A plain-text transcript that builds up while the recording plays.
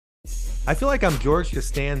I feel like I'm George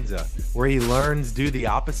Costanza, where he learns do the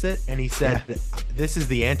opposite, and he said, Yeah. "This is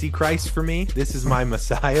the Antichrist for me. This is my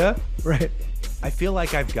Messiah." Right. I feel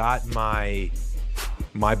like I've got my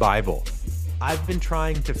Bible. I've been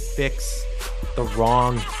trying to fix the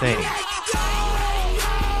wrong thing.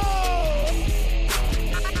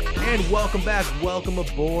 And welcome back. Welcome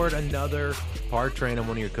aboard another Park Train. I'm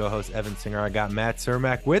one of your co-hosts, Evan Singer. I got Matt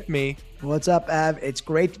Cermak with me. What's up, Ev? It's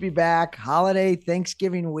great to be back. Holiday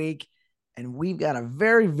Thanksgiving week, and we've got a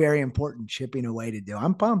very, very important chipping away to do.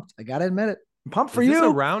 I'm pumped. I got to admit it. I'm pumped for Is this a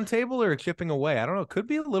you. round table or a chipping away? I don't know. It could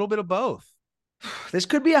be a little bit of both. This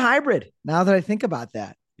could be a hybrid now that I think about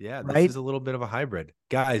that, Yeah, this right? is a little bit of a hybrid.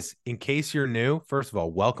 Guys, in case you're new, first of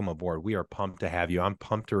all, welcome aboard. We are pumped to have you. I'm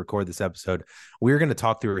pumped to record this episode. We're going to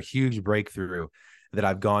talk through a huge breakthrough that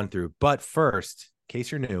I've gone through. But first, in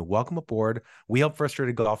case you're new, welcome aboard. We help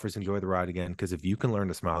frustrated golfers enjoy the ride again, because if you can learn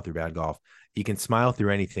to smile through bad golf, you can smile through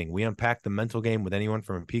anything. We unpack the mental game with anyone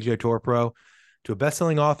from a PGA Tour pro to a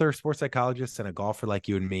best-selling author, sports psychologist, and a golfer like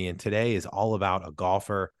you and me. And today is all about a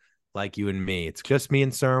golfer like you and me. It's just me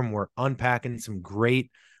and Serm. We're unpacking some great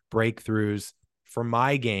breakthroughs for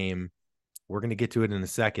my game. We're going to get to it in a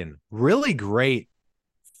second. Really great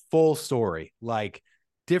full story, like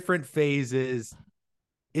different phases.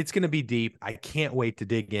 It's going to be deep. I can't wait to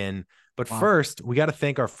dig in. But Wow. first, we got to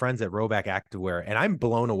thank our friends at Rhoback Activewear. And I'm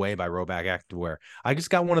blown away by Rhoback Activewear. I just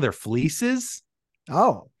got one of their fleeces.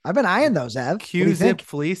 Oh, I've been eyeing those, Ev. What do you Q-zip think?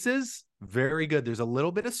 fleeces. Very good. There's a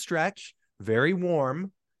little bit of stretch, very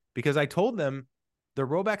warm, because I told them the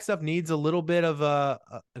Rhoback stuff needs a little bit of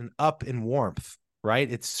an up in warmth, right?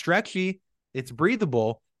 It's stretchy, it's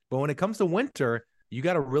breathable, but when it comes to winter, you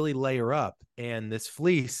got to really layer up. And this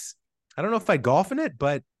fleece, I don't know if I golf in it,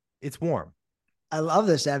 but it's warm. I love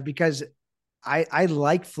this, Ev, because I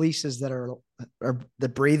like fleeces that are that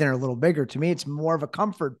breathe and are a little bigger. To me, it's more of a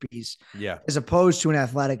comfort piece Yeah. as opposed to an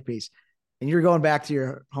athletic piece. And you're going back to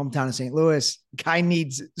your hometown of St. Louis. Guy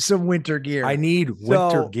needs some winter gear. I need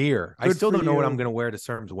winter gear. I still don't know what I'm going to wear to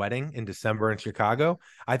Serm's wedding in December in Chicago.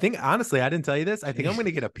 I think, honestly, I didn't tell you this. I think I'm going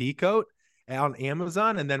to get a pea coat on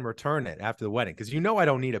Amazon and then return it after the wedding, because I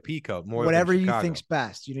don't need a pea coat more Whatever than you Chicago. think's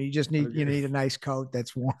best. You just need a nice coat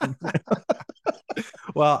that's warm.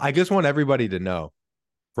 Well, I just want everybody to know,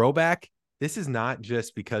 Rhoback, this is not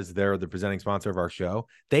just because they're the presenting sponsor of our show.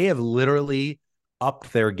 They have literally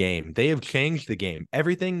upped their game. They have changed the game.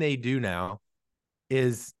 Everything they do now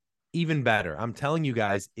is even better. I'm telling you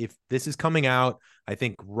guys, if this is coming out, I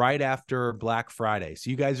think right after Black Friday. So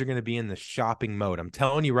you guys are going to be in the shopping mode. I'm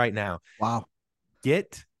telling you right now. Wow. Go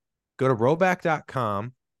to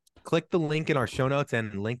rhoback.com, click the link in our show notes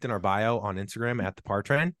and linked in our bio on Instagram at the Par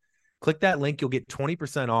Train. Click that link. You'll get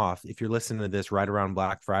 20% off if you're listening to this right around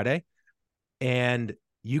Black Friday. And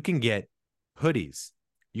you can get hoodies.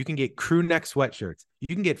 You can get crew neck sweatshirts.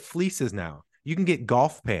 You can get fleeces now. You can get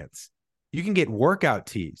golf pants. You can get workout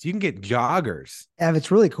tees. You can get joggers. Ev, it's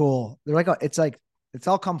really cool. They're it's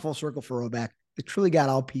all come full circle for Rhoback. They truly got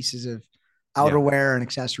all pieces of outerwear and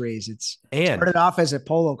accessories. It started off as a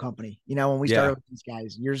polo company, when we started with these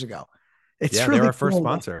guys years ago. It's really they're our first cool.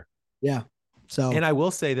 sponsor. Yeah. So, and I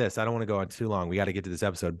will say this, I don't want to go on too long. We got to get to this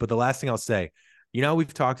episode, but the last thing I'll say,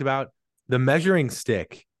 we've talked about the measuring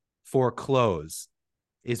stick for clothes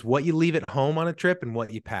is what you leave at home on a trip and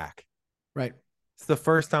what you pack. Right. It's the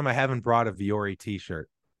first time I haven't brought a Viore t-shirt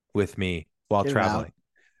with me while traveling,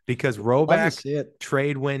 because Rhoback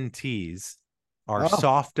Tradewind tees are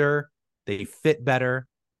softer. They fit better.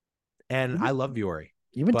 And I love Viore.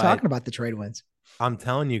 You've been talking about the Tradewinds. I'm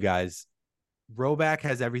telling you guys, Rhoback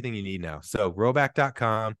has everything you need now. So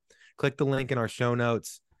rhoback.com, click the link in our show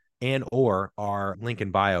notes, and or our link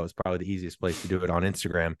in bio is probably the easiest place to do it on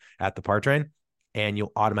Instagram at the Par Train, and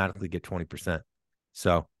you'll automatically get 20%.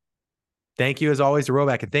 So thank you as always to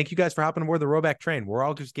Rhoback, and thank you guys for hopping aboard the Rhoback train. We're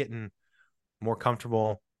all just getting more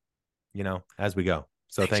comfortable, as we go.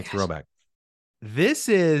 So thanks to Rhoback. This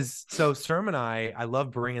is so Serm and I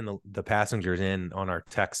love bringing the passengers in on our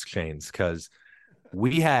text chains, because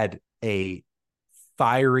we had a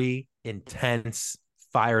fiery, intense,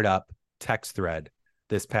 fired up text thread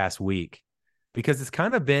this past week, because it's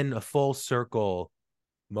kind of been a full circle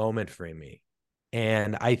moment for me.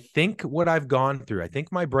 And I think what I've gone through, I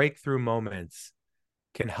think my breakthrough moments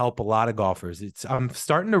can help a lot of golfers. I'm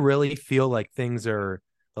starting to really feel like the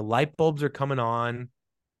light bulbs are coming on.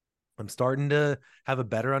 I'm starting to have a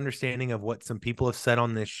better understanding of what some people have said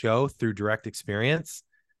on this show through direct experience.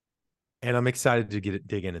 And I'm excited to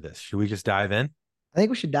dig into this. Should we just dive in? I think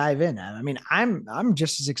we should dive in. I mean, I'm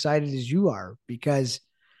just as excited as you are, because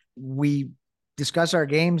we discuss our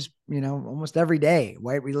games, almost every day,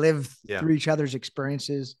 right? We live through each other's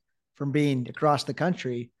experiences from being across the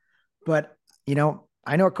country. But, you know,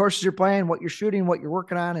 I know what courses you're playing, what you're shooting, what you're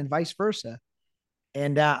working on, and vice versa.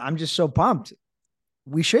 And I'm just so pumped.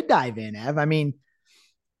 We should dive in, Ev. I mean,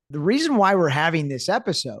 the reason why we're having this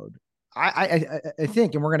episode, I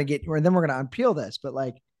think, and we're gonna get, and then we're gonna unpeel this, but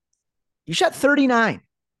like, you shot 39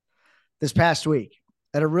 this past week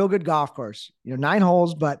at a real good golf course. You know, 9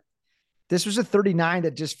 holes, but this was a 39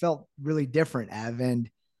 that just felt really different, Ev. And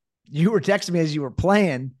you were texting me as you were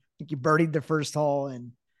playing. I think you birdied the first hole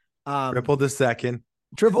and tripled the second.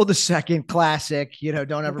 Tripled the second, classic. You know,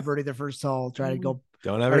 don't ever birdie the first hole. Try to go.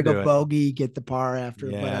 Don't ever go bogey, get the par after.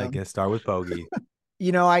 Yeah, but, I can start with bogey.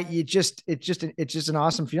 You know, it's just an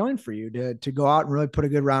awesome feeling for you to go out and really put a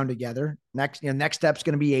good round together. Next step's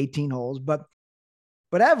going to be 18 holes, but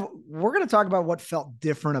Ev, we're going to talk about what felt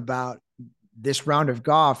different about this round of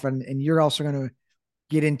golf, and you're also going to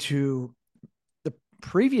get into the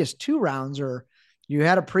previous 2 rounds, or you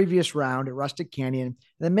had a previous round at Rustic Canyon, and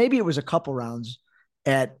then maybe it was a couple rounds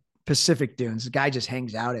at Pacific Dunes. The guy just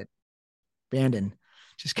hangs out at Bandon,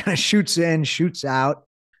 just kind of shoots in, shoots out.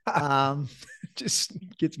 Just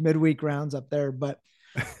gets midweek rounds up there. But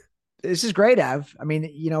this is great, Ev. I mean,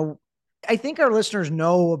 you know, I think our listeners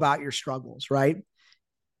know about your struggles, right?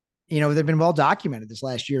 You know, they've been well documented this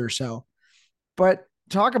last year or so. But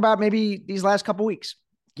talk about maybe these last couple of weeks,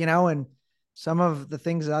 you know, and some of the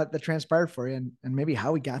things that transpired for you, and maybe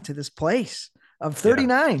how we got to this place of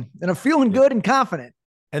 39 and I'm feeling good and confident.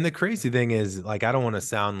 And the crazy thing is, like, I don't want to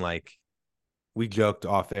sound like we joked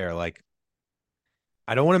off air. Like,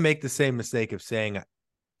 I don't want to make the same mistake of saying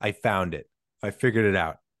I found it. I figured it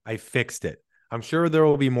out. I fixed it. I'm sure there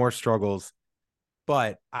will be more struggles,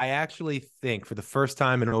 but I actually think for the first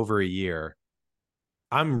time in over a year,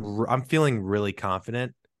 I'm feeling really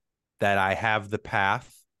confident that I have the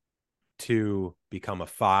path to become a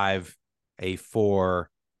 5, a 4,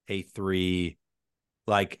 a 3.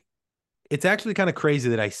 Like, it's actually kind of crazy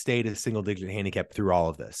that I stayed at a single digit handicap through all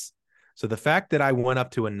of this. So the fact that I went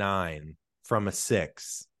up to a 9 from a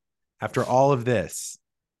 6 after all of this,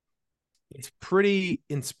 it's pretty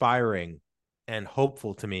inspiring and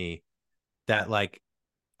hopeful to me that, like,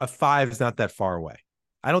 a 5 is not that far away.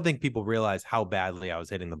 I don't think people realize how badly I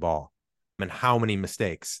was hitting the ball and how many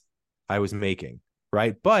mistakes I was making,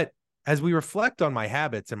 right? But as we reflect on my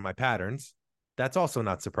habits and my patterns, that's also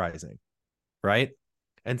not surprising, right?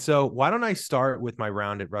 And so why don't I start with my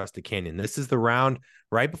round at Rustic Canyon? This is the round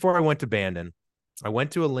right before I went to Bandon. I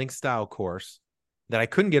went to a link style course that I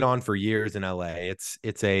couldn't get on for years in LA. It's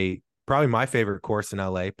probably my favorite course in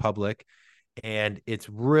LA, public, and it's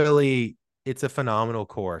a phenomenal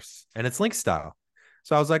course, and it's link style.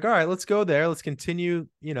 So I was like, all right, let's go there. Let's continue,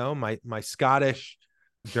 you know, my Scottish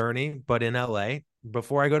journey, but in LA.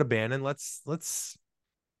 Before I go to Bandon, let's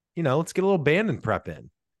get a little Bandon prep in.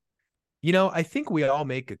 You know, I think we all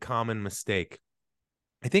make a common mistake.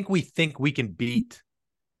 I think we can beat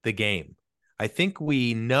the game. I think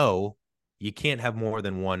we know you can't have more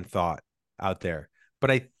than one thought out there. But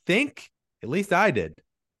I think, at least I did,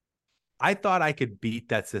 I thought I could beat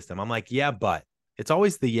that system. I'm like, yeah, but. It's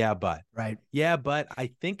always the yeah, but. Right. Yeah, but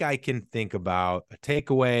I think I can think about a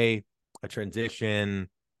takeaway, a transition,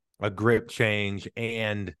 a grip change,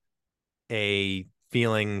 and a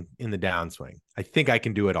feeling in the downswing. I think I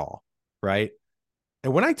can do it all, right?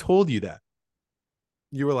 And when I told you that,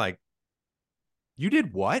 you were like, you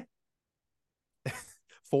did what?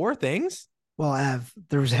 4 things? Well,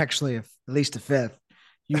 there was actually at least a 5th.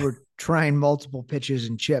 You were trying multiple pitches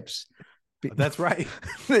and chips. That's right.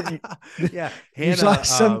 Yeah. You saw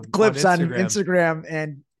some clips on Instagram,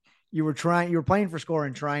 and you were playing for score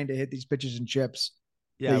and trying to hit these pitches and chips.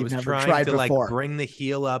 Yeah, I was trying to like bring the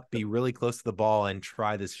heel up, be really close to the ball, and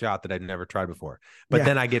try this shot that I'd never tried before. But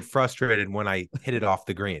then I get frustrated when I hit it off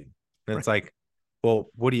the green. And it's like, well,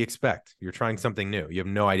 what do you expect? You're trying something new. You have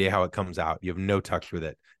no idea how it comes out. You have no touch with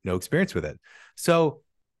it, no experience with it. So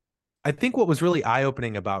I think what was really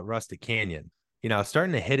eye-opening about Rustic Canyon, you know, I was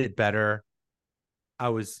starting to hit it better. I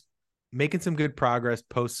was making some good progress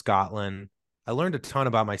post Scotland. I learned a ton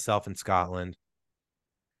about myself in Scotland,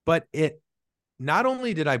 but not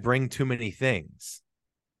only did I bring too many things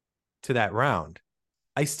to that round,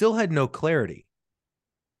 I still had no clarity,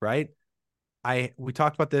 right? We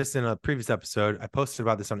talked about this in a previous episode. I posted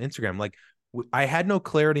about this on Instagram. Like, I had no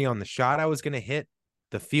clarity on the shot I was going to hit,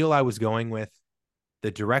 the feel I was going with, the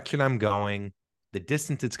direction I'm going, the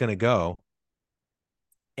distance it's going to go.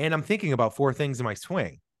 And I'm thinking about 4 things in my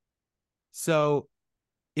swing. So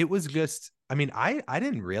it was just, I mean, I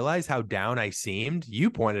didn't realize how down I seemed. You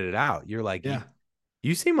pointed it out. You're like, yeah,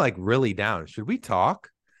 you seem like really down. Should we talk?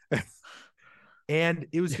 And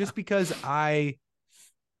it was just because I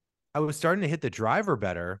I was starting to hit the driver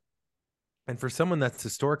better. And for someone that's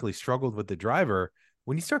historically struggled with the driver,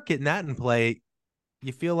 when you start getting that in play,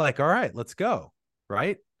 you feel like, all right, let's go.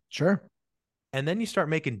 Right. Sure. And then you start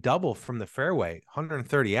making double from the fairway,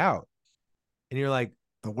 130 out. And you're like,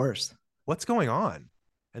 the worst. What's going on?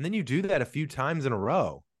 And then you do that a few times in a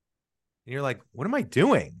row. And you're like, what am I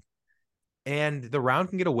doing? And the round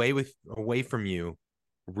can get away from you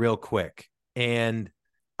real quick. And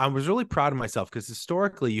I was really proud of myself because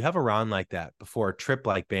historically you have a round like that before a trip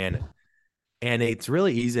like Bandon. And it's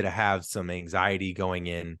really easy to have some anxiety going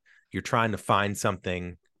in. You're trying to find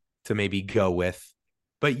something to maybe go with.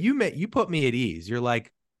 But you put me at ease. You're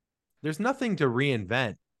like, there's nothing to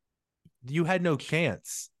reinvent. You had no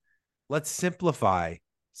chance. Let's simplify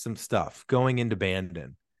some stuff going into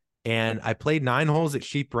Bandon. And I played 9 holes at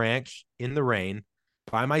Sheep Ranch in the rain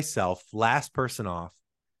by myself, last person off.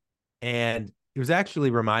 And it was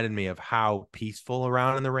actually reminded me of how peaceful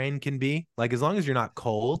around in the rain can be. Like, as long as you're not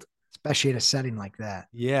cold, especially in a setting like that.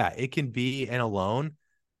 Yeah, it can be. And alone,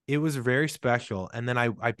 it was very special. And then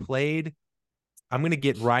I played, I'm going to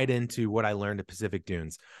get right into what I learned at Pacific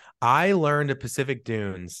Dunes. I learned at Pacific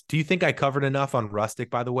Dunes. Do you think I covered enough on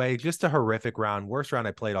Rustic, by the way? Just a horrific round, worst round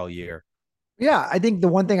I played all year. Yeah, I think the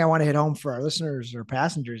one thing I want to hit home for our listeners or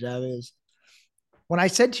passengers of is when I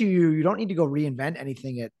said to you, you don't need to go reinvent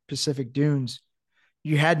anything at Pacific Dunes,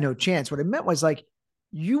 you had no chance. What it meant was like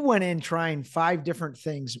you went in trying 5 different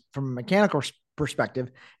things from a mechanical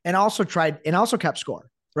perspective and also kept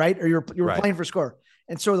score, right? Or you were playing for score.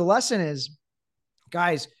 And so the lesson is,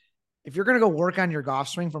 guys, if you're going to go work on your golf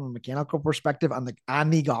swing from a mechanical perspective on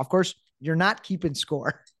the golf course, you're not keeping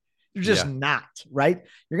score. You're just not, right?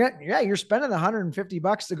 You're spending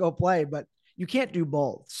 $150 to go play, but you can't do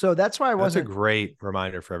both. So that's why That's a great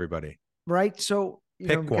reminder for everybody. Right. So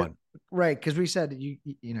pick one. Right. Because we said you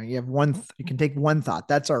have one, you can take one thought.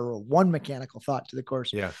 That's our rule. One mechanical thought to the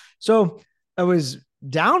course. Yeah. So I was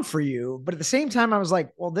down for you, but at the same time, I was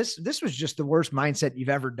like, well, this was just the worst mindset you've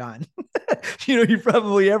ever done. You've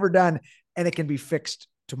probably ever done, and it can be fixed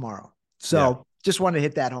tomorrow. So just wanted to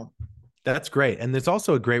hit that home. That's great. And there's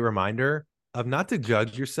also a great reminder of not to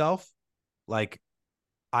judge yourself. Like,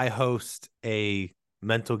 I host a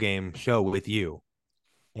mental game show with you,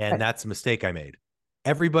 and that's a mistake I made.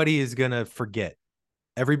 Everybody is going to forget.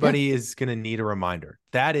 Everybody is going to need a reminder.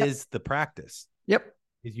 That is the practice. Yep.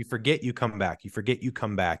 Is you forget, you come back. You forget, you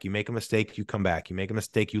come back. You make a mistake, you come back. You make a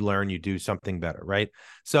mistake, you learn, you do something better, right?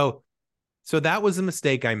 So that was a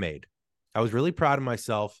mistake I made. I was really proud of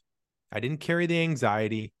myself. I didn't carry the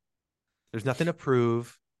anxiety. There's nothing to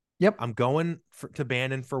prove. Yep. I'm going to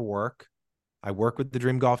Bandon for work. I work with the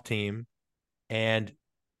Dream Golf team, and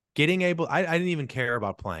I didn't even care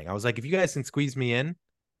about playing. I was like, if you guys can squeeze me in,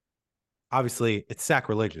 obviously it's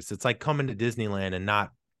sacrilegious. It's like coming to Disneyland and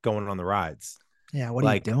not going on the rides. Yeah. What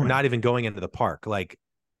are you doing? Not even going into the park.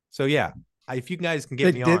 So yeah, if you guys can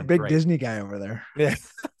get me on. Big Disney guy over there. Yeah.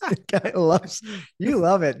 Guy you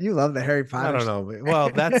love it. You love the Harry Potter. I don't know. Well,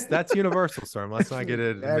 that's Universal, Storm. Let's not get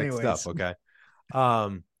it mixed up. Okay.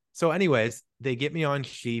 So anyways, they get me on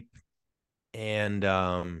Sheep, and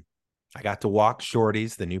I got to walk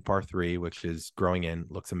Shorties, the new par 3, which is growing in,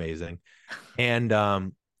 looks amazing. And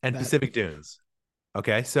Pacific Dunes.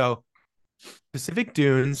 Okay. So Pacific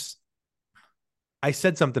Dunes, I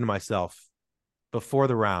said something to myself before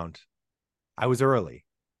the round. I was early.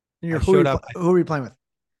 Who were you playing with?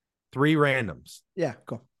 3 randoms. Yeah,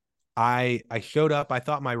 cool. I showed up. I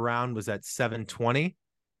thought my round was at 7:20. It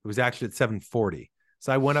was actually at 7:40.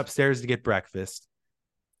 So I went upstairs to get breakfast,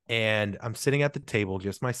 and I'm sitting at the table,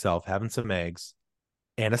 just myself, having some eggs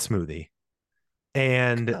and a smoothie.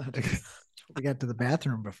 And we got to the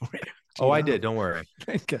bathroom before. I did. Don't worry.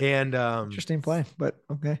 And interesting play, but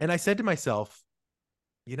okay. And I said to myself,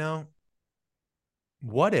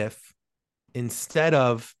 what if instead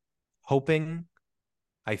of hoping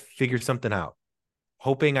I figure something out,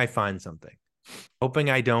 hoping I find something, hoping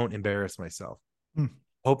I don't embarrass myself,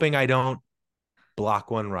 hoping I don't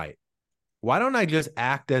block one right, why don't I just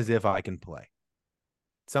act as if I can play?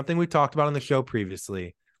 Something we talked about on the show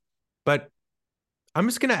previously, but I'm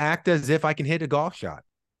just going to act as if I can hit a golf shot.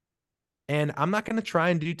 And I'm not going to try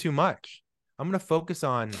and do too much. I'm going to focus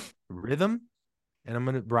on rhythm, and I'm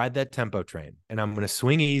going to ride that tempo train, and I'm going to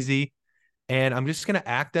swing easy. And I'm just going to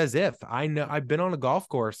act as if I know I've been on a golf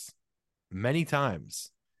course many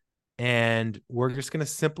times, and we're just going to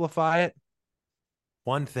simplify it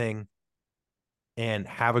one thing and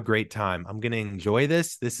have a great time. I'm going to enjoy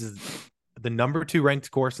this. This is the number 2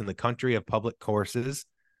 ranked course in the country of public courses.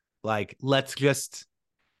 Let's just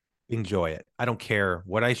enjoy it. I don't care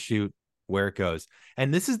what I shoot, where it goes.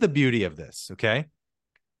 And this is the beauty of this. Okay.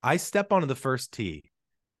 I step onto the first tee,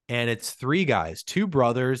 and it's three guys, two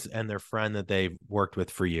brothers and their friend that they've worked with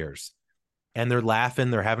for years. And they're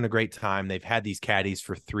laughing. They're having a great time. They've had these caddies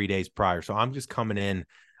for 3 days prior. So I'm just coming in.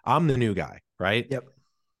 I'm the new guy, right? Yep.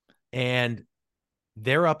 And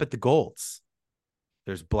they're up at the golds.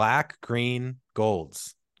 There's black, green,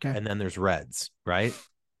 golds. Okay. And then there's reds, right?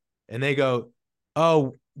 And they go,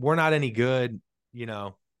 oh, we're not any good. You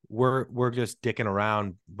know, we're just dicking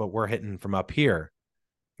around, but we're hitting from up here.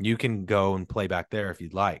 You can go and play back there if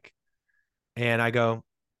you'd like. And I go,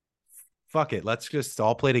 fuck it. Let's just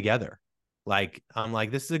all play together. Like, I'm like,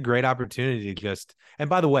 this is a great opportunity to just, and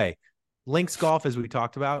by the way, links golf, as we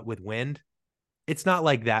talked about with wind, it's not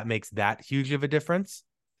like that makes that huge of a difference.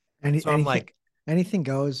 So I'm like, anything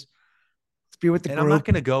goes. Let's be with the group. I'm not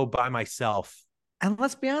going to go by myself. And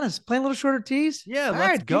let's be honest, playing a little shorter tees. Yeah,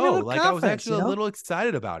 let's go. Like, I was actually a little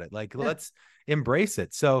excited about it. Like, let's embrace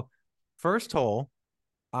it. So first hole,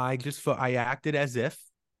 I acted as if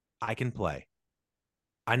I can play.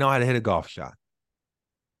 I know how to hit a golf shot.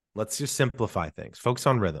 Let's just simplify things. Focus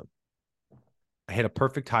on rhythm. I hit a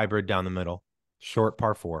perfect hybrid down the middle, short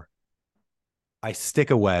par 4. I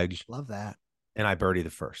stick a wedge. Love that. And I birdie the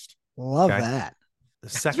first. Love that. The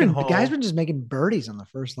second hole. The guy's been just making birdies on the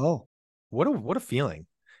first hole. What a feeling.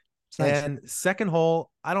 Nice. And second hole,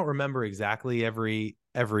 I don't remember exactly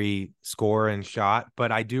every score and shot,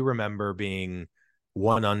 but I do remember being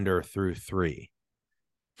 1 under through 3.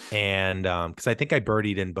 And because I think I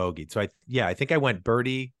birdied and bogeyed. So I think I went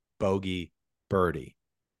birdie, bogey, birdie.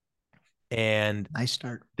 And nice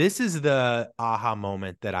start. This is the aha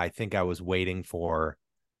moment that I think I was waiting for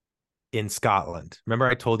in Scotland. Remember,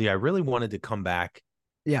 I told you I really wanted to come back.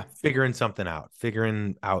 Yeah. Figuring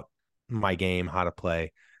out my game, how to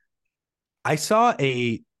play. I saw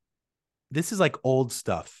this is like old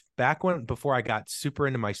stuff back before I got super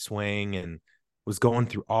into my swing and was going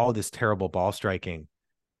through all this terrible ball striking.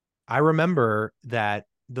 I remember that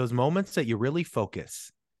those moments that you really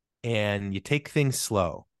focus and you take things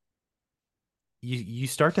slow, you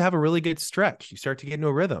start to have a really good stretch. You start to get into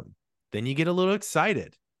a rhythm. Then you get a little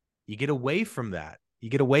excited. You get away from that. You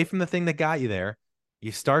get away from the thing that got you there.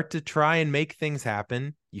 You start to try and make things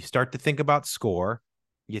happen. You start to think about score.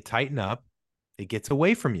 You tighten up. It gets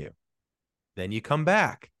away from you. Then you come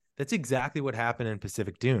back. That's exactly what happened in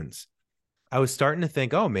Pacific Dunes. I was starting to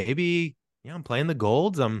think, oh, maybe, I'm playing the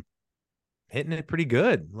golds. I'm hitting it pretty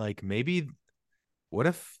good. Like, maybe what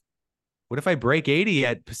if I break 80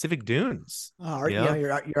 at Pacific Dunes?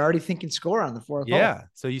 You're already thinking score on the fourth hole. Yeah.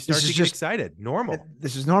 So you start to get excited. Normal.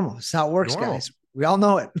 This is normal. This is how it works, guys. We all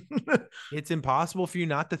know it. It's impossible for you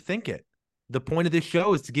not to think it. The point of this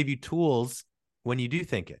show is to give you tools when you do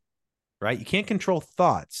think it, right? You can't control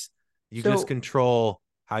thoughts. You just control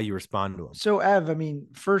how you respond to them. So, Ev, I mean,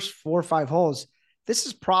 first 4 or 5 holes, this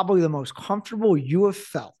is probably the most comfortable you have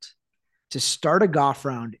felt to start a golf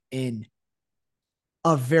round in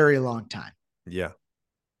a very long time. Yeah.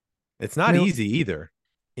 It's not easy either.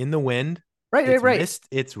 In the wind. Right.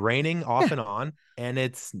 It's raining off and on, and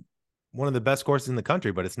it's one of the best courses in the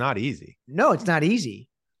country, but it's not easy. No, it's not easy.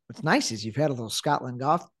 What's nice is you've had a little Scotland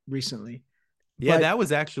golf recently. Yeah, that was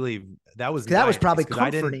probably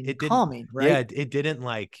comforting, calming, right? Yeah, it didn't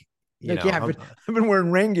like, I've been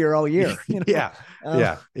wearing rain gear all year. Yeah.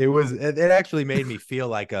 It actually made me feel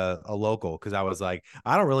like a local, because I was like,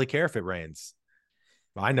 I don't really care if it rains.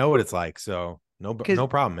 I know what it's like, so no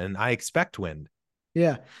problem. And I expect wind.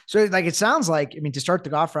 Yeah. So like, it sounds like, I mean, to start the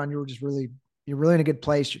golf round, you're really in a good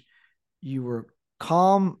place. You were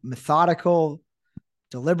calm, methodical,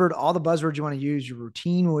 deliberate, all the buzzwords you want to use. Your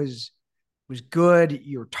routine was good.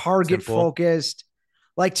 Your target focused.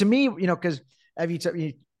 Like, to me, because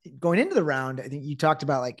going into the round, I think you talked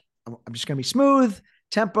about like, I'm just going to be smooth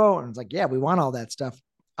tempo. And it's like, yeah, we want all that stuff.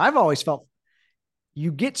 I've always felt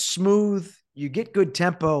you get smooth, you get good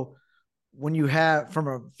tempo when you have, from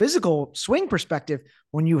a physical swing perspective,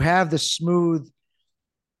 when you have the smooth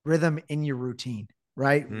rhythm in your routine,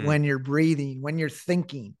 right? When you're breathing, when you're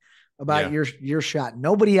thinking about your shot,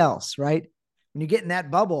 nobody else, right? When you get in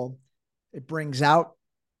that bubble, it brings out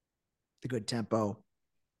the good tempo.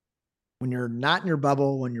 When you're not in your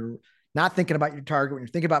bubble, when you're not thinking about your target, when you're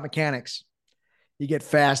thinking about mechanics, you get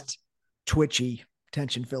fast, twitchy,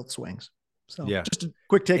 tension-filled swings. So just a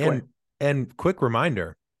quick takeaway. And quick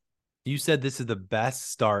reminder, you said this is the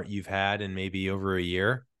best start you've had in maybe over a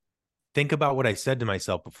year. Think about what I said to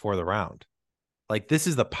myself before the round. Like, this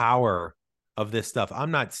is the power of this stuff.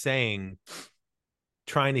 I'm not saying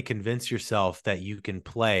trying to convince yourself that you can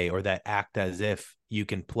play, or that act as if you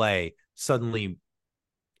can play suddenly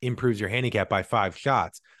improves your handicap by 5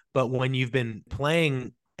 shots. But when you've been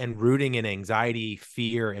playing and rooting in anxiety,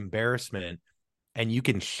 fear, embarrassment, and you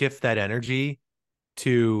can shift that energy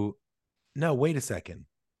to, no, wait a second.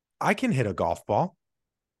 I can hit a golf ball.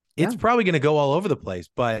 Yeah. It's probably going to go all over the place,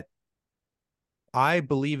 but I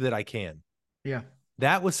believe that I can. Yeah.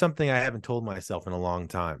 That was something I haven't told myself in a long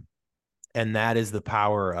time. And that is the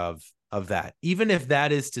power of that. Even if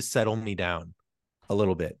that is to settle me down a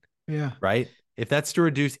little bit. Yeah. Right? If that's to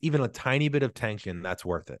reduce even a tiny bit of tension, that's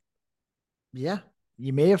worth it. Yeah.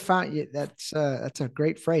 You may have found that's a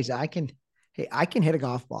great phrase. I can hit a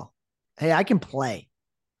golf ball. Hey, I can play.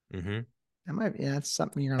 Mm-hmm. That might, yeah, that's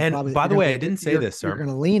something you're gonna. And probably, by the way, I didn't say this, sir. You're going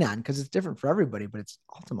to lean on because it's different for everybody, but it's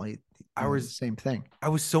ultimately the same thing. I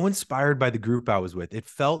was so inspired by the group I was with. It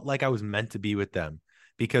felt like I was meant to be with them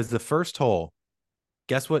because the first hole,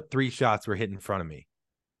 guess what? 3 shots were hit in front of me: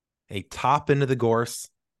 a top into the gorse,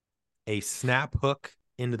 a snap hook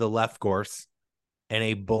into the left gorse, and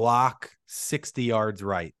a block 60 yards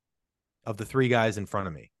right of the 3 guys in front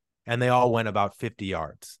of me. And they all went about 50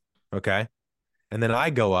 yards. Okay. And then I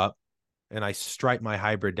go up and I stripe my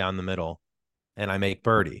hybrid down the middle and I make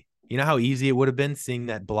birdie. You know how easy it would have been seeing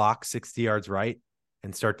that block 60 yards right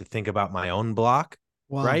and start to think about my own block,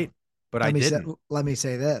 right? But I didn't. Let me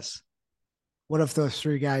say this. What if those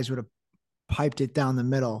 3 guys would have piped it down the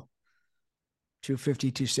middle,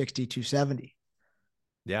 250, 260, 270?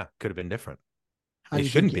 Yeah, could have been different. It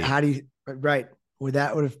shouldn't be. How do you, right? Would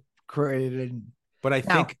have created. But I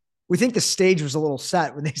think we think the stage was a little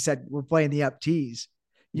set when they said we're playing the up tees,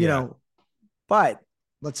 you know, but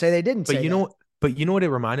let's say they didn't. But you know what it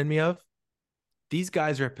reminded me of? These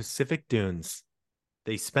guys are at Pacific Dunes.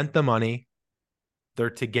 They spent the money. They're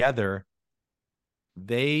together.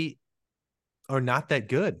 They are not that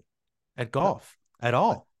good at golf at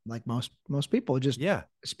all. Like most people, just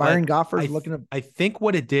aspiring golfers looking at. I think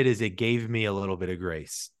what it did is it gave me a little bit of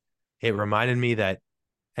grace. It reminded me that,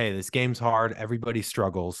 hey, this game's hard. Everybody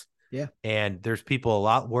struggles. Yeah. And there's people a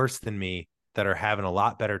lot worse than me that are having a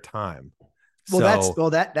lot better time.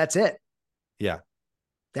 That's it. Yeah.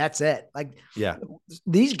 That's it. Like, yeah,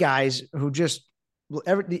 these guys who just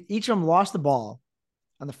each of them lost the ball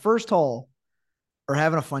on the first hole are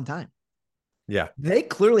having a fun time. Yeah. They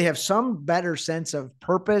clearly have some better sense of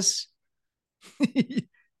purpose,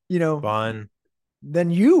 fun than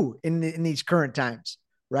you in these current times.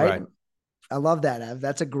 Right. I love that, Ev.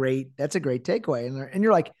 That's a great takeaway. And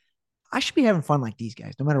you're like, I should be having fun like these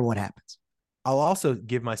guys, no matter what happens. I'll also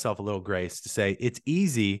give myself a little grace to say it's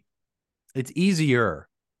easier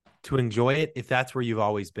to enjoy it if that's where you've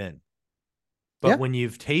always been. But when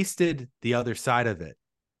you've tasted the other side of it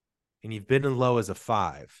and you've been as low as a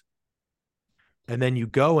 5, and then you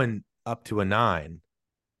go and up to a 9,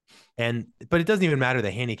 but it doesn't even matter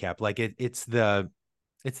the handicap. Like it's the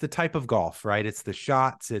type of golf, right? It's the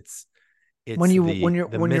shots. It's when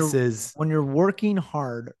you're working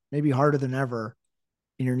hard, maybe harder than ever,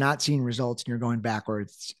 and you're not seeing results and you're going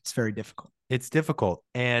backwards, it's very difficult. It's difficult.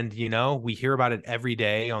 And, we hear about it every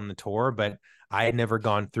day on the tour, but I had never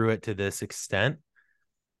gone through it to this extent.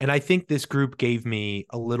 And I think this group gave me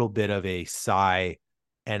a little bit of a sigh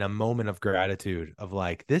and a moment of gratitude of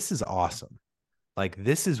like, this is awesome. Like,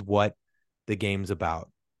 this is what the game's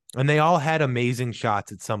about. And they all had amazing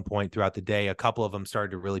shots at some point throughout the day. A couple of them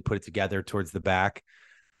started to really put it together towards the back,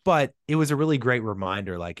 but it was a really great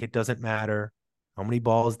reminder. Like, it doesn't matter how many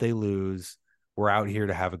balls they lose. We're out here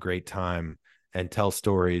to have a great time and tell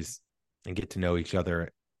stories and get to know each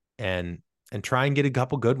other and try and get a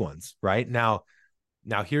couple good ones. Right now,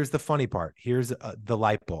 here's the funny part. Here's the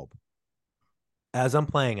light bulb. As I'm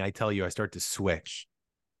playing, I tell you, I start to switch.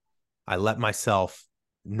 I let myself,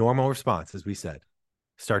 normal response, as we said,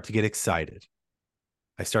 start to get excited.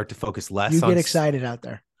 I start to focus less on. You get excited out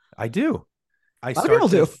there. I do. A lot of people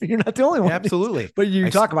do. You're not the only one. Absolutely. But you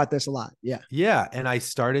talk about this a lot. Yeah. Yeah. And I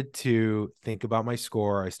started to think about my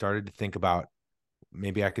score. I started to think about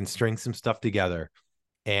maybe I can string some stuff together.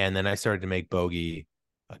 And then I started to make bogey,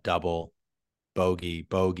 a double, bogey,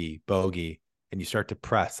 bogey, bogey. And you start to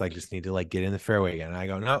press. I just need to like get in the fairway again. And I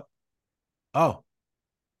go, no. Oh,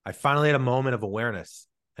 I finally had a moment of awareness.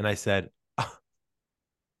 And I said, oh,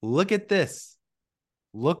 look at this.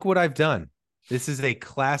 Look what I've done. This is a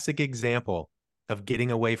classic example of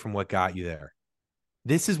getting away from what got you there.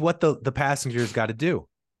 This is what the passengers got to do.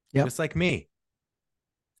 Yep. Just like me.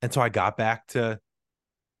 And so I got back to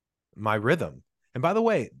my rhythm. And by the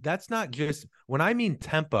way, that's not just when I mean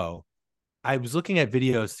tempo. I was looking at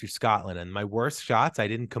videos through Scotland, and my worst shots, I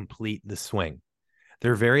didn't complete the swing.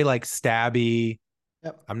 They're very like stabby.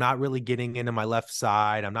 Yep. I'm not really getting into my left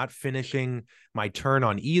side. I'm not finishing my turn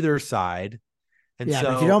on either side. And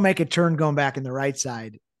so if you don't make a turn going back in the right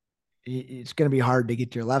side, it's going to be hard to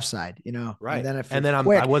get to your left side, Right. And then if and you're then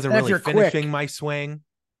quick, I wasn't then if really you're finishing quick, my swing.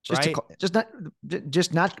 just Right.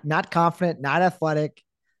 just not confident, not athletic,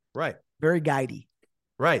 Right. very guidey.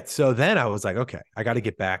 Right. So then I was like, okay, I got to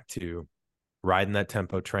get back to riding that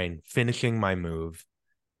tempo train, finishing my move,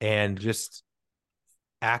 and just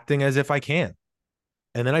acting as if I can.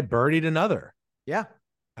 And then I birdied another. Yeah.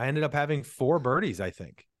 I ended up having 4 birdies, I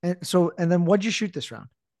think. And then what'd you shoot this round?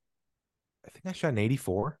 I think I shot an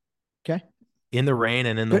 84. Okay. In the rain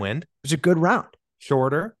and in the wind. It was a good round.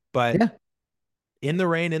 Shorter, but yeah. In the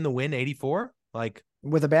rain, in the wind, 84. Like,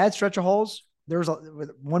 with a bad stretch of holes, there was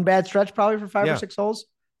one bad stretch probably for 5 or 6 holes,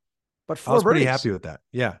 but 4 birdies. Pretty happy with that.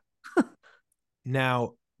 Yeah.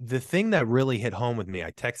 Now, the thing that really hit home with me,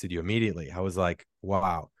 I texted you immediately. I was like,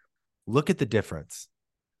 wow, look at the difference.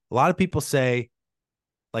 A lot of people say,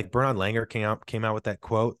 like, Bernard Langer came out with that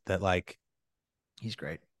quote that, like, he's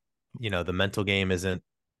great. The mental game isn't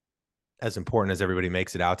as important as everybody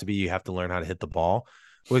makes it out to be. You have to learn how to hit the ball,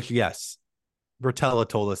 which, yes, Rotella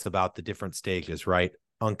told us about the different stages, right?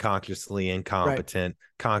 Unconsciously incompetent,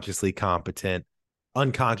 right. Consciously competent,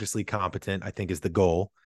 unconsciously competent, I think is the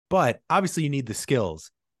goal. But obviously you need the skills.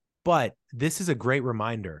 But this is a great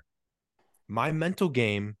reminder. My mental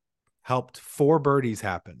game helped 4 birdies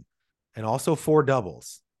happen and also 4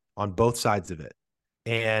 doubles on both sides of it.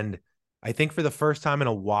 And I think for the first time in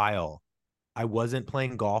a while, I wasn't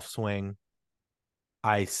playing golf swing.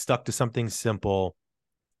 I stuck to something simple.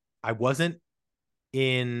 I wasn't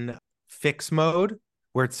in fix mode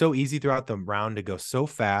where it's so easy throughout the round to go so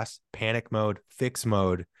fast, panic mode, fix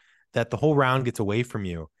mode, that the whole round gets away from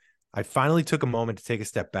you. I finally took a moment to take a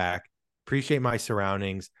step back, appreciate my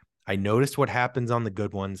surroundings. I noticed what happens on the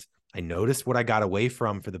good ones. I noticed what I got away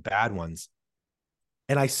from for the bad ones.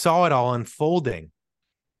 And I saw it all unfolding.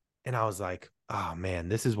 And I was like, oh man,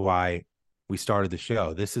 this is why we started the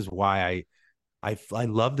show. This is why I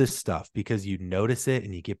love this stuff, because you notice it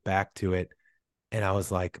and you get back to it. And I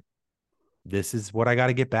was like, this is what I got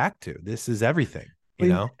to get back to. This is everything,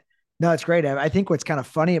 No, it's great. I think what's kind of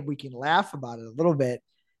funny, if we can laugh about it a little bit,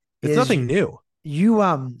 it's nothing new.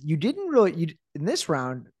 You didn't really, in this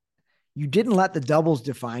round, you didn't let the doubles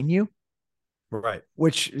define you. Right.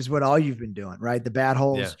 Which is what all you've been doing, right? The bad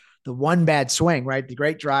holes, the one bad swing, right? The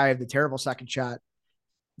great drive, the terrible second shot.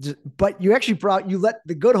 But you actually you let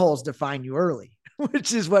the good holes define you early,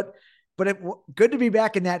 which is what, but good to be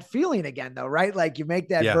back in that feeling again though, right? Like you make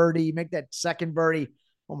that birdie, you make that second birdie.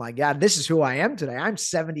 Oh my God, this is who I am today. I'm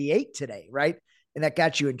 78 today, right? And that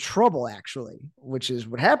got you in trouble actually, which is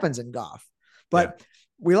what happens in golf. But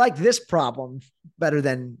we like this problem better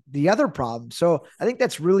than the other problem. So I think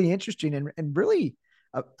that's really interesting and really,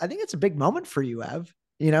 I think it's a big moment for you, Ev.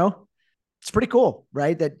 It's pretty cool,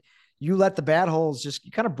 right? That you let the bad holes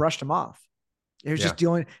you kind of brushed them off. It was just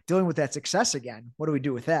dealing with that success again. What do we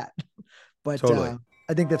do with that? But totally.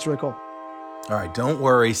 I think that's really cool. All right, don't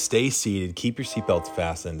worry. Stay seated. Keep your seatbelts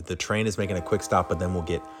fastened. The train is making a quick stop, but then we'll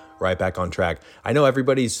get right back on track. I know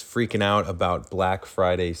everybody's freaking out about Black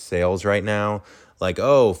Friday sales right now. Like,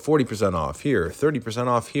 40% off here, 30%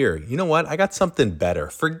 off here. You know what? I got something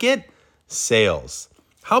better. Forget sales.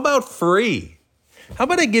 How about free? How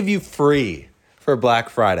about I give you free for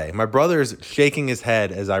Black Friday? My brother's shaking his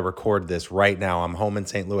head as I record this right now. I'm home in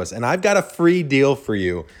St. Louis, and I've got a free deal for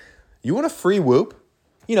you. You want a free Whoop?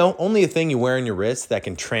 Only a thing you wear in your wrist that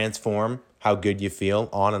can transform how good you feel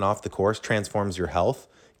on and off the course, transforms your health,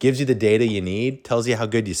 gives you the data you need, tells you how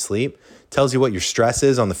good you sleep, tells you what your stress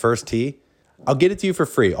is on the first tee. I'll get it to you for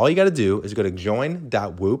free. All you got to do is go to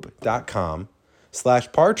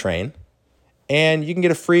join.whoop.com/partrain, and you can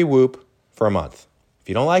get a free Whoop for a month. If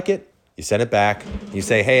you don't like it, you send it back. You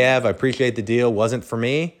say, hey, Ev, I appreciate the deal. Wasn't for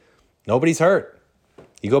me. Nobody's hurt.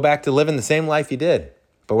 You go back to living the same life you did.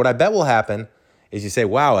 But what I bet will happen is you say,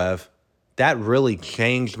 wow, Ev, that really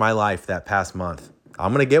changed my life that past month.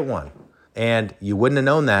 I'm going to get one. And you wouldn't have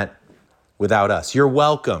known that without us. You're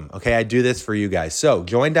welcome. Okay, I do this for you guys. So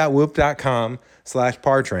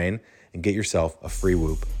join.whoop.com/partrain and get yourself a free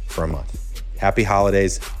Whoop for a month. Happy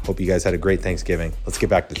holidays. Hope you guys had a great Thanksgiving. Let's get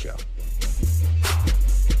back to the show.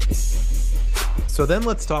 So then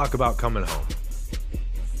let's talk about coming home.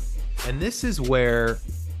 And this is where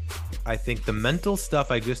I think the mental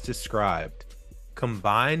stuff I just described,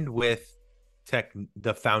 combined with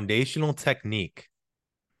the foundational technique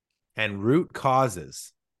and root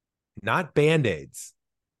causes, not Band-Aids,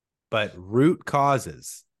 but root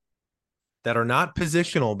causes that are not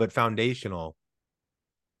positional but foundational,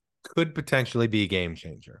 could potentially be a game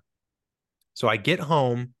changer. So I get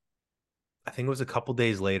home, I think it was a couple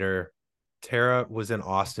days later. Tara was in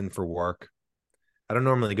Austin for work. I don't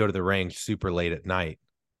normally go to the range super late at night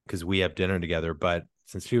because we have dinner together. But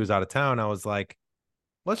since she was out of town, I was like,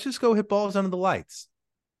 let's just go hit balls under the lights.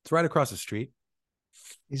 It's right across the street.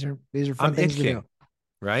 These are fun things to do.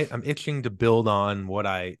 Right? I'm itching to build on what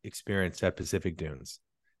I experienced at Pacific Dunes.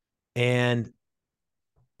 And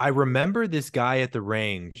I remember this guy at the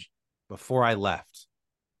range before I left.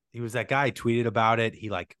 He was that guy, tweeted about it. He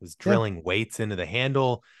like was drilling weights into the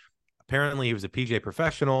handle. Apparently he was a PJ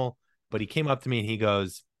professional, but he came up to me and he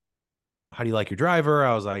goes, how do you like your driver?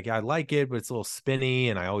 I was like, I like it, but it's a little spinny.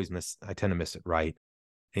 And I tend to miss it right.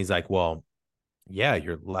 And he's like, well, yeah,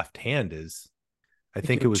 your left hand is, I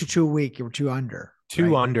think it was too weak. You were too under.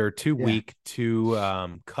 Too weak, too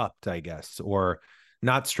cupped, I guess, or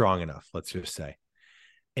not strong enough, let's just say.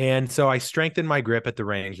 And so I strengthened my grip at the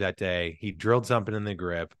range that day. He drilled something in the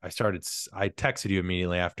grip. I texted you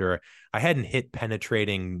immediately after. I hadn't hit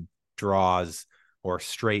penetrating draws or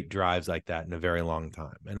straight drives like that in a very long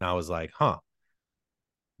time. And I was like,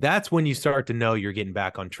 that's when you start to know you're getting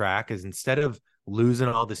back on track, is instead of losing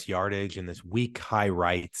all this yardage and this weak high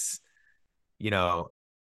rights,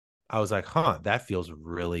 I was like, that feels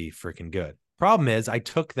really freaking good. Problem is, I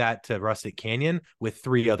took that to Rustic Canyon with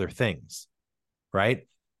 3 other things, right?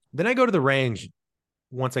 Then I go to the range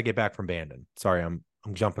once I get back from Bandon. Sorry, I'm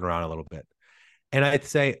jumping around a little bit. And I'd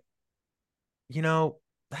say,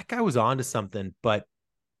 that guy was onto something, but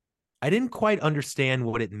I didn't quite understand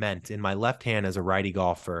what it meant in my left hand as a righty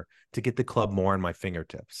golfer to get the club more in my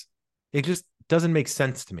fingertips. It just doesn't make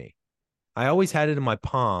sense to me. I always had it in my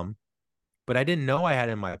palm, but I didn't know I had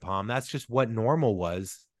it in my palm. That's just what normal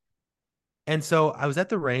was. And so I was at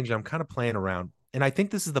the range and I'm kind of playing around. And I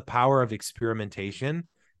think this is the power of experimentation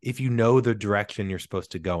if you know the direction you're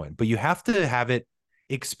supposed to go in. But you have to have it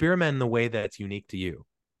experiment in the way that's unique to you,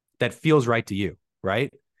 that feels right to you,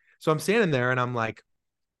 right? So I'm standing there and I'm like,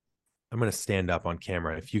 I'm going to stand up on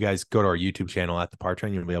camera. If you guys go to our YouTube channel at the Par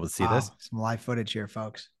Train, you'll be able to see this. Some live footage here,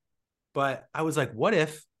 folks. But I was like, what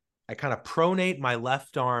if I kind of pronate my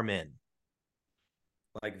left arm in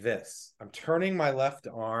like this? I'm turning my left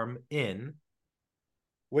arm in,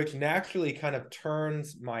 which naturally kind of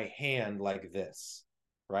turns my hand like this,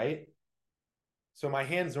 right? So my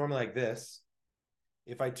hand's normally like this.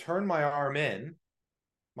 If I turn my arm in,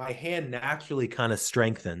 my hand naturally kind of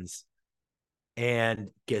strengthens and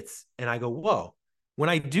I go, whoa. When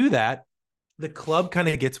I do that, the club kind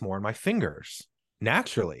of gets more in my fingers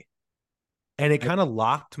naturally. And it kind of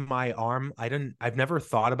locked my arm. I've never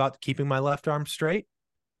thought about keeping my left arm straight,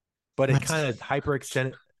 but it kind of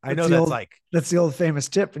hyperextended. I know that's the old famous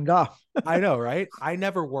tip in golf. I know, right? I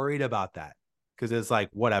never worried about that because it's like,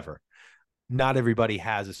 whatever. Not everybody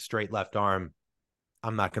has a straight left arm.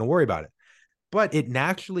 I'm not going to worry about it. But it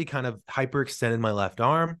naturally kind of hyperextended my left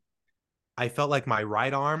arm. I felt like my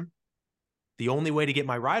right arm, the only way to get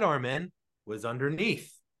my right arm in was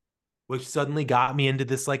underneath, which suddenly got me into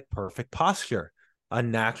this like perfect posture, a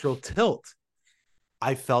natural tilt.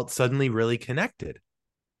 I felt suddenly really connected.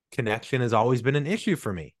 Connection has always been an issue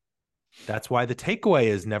for me. That's why the takeaway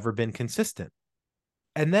has never been consistent.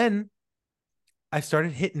 And then I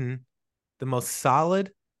started hitting the most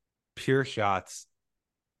solid, pure shots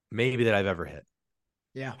maybe that I've ever hit.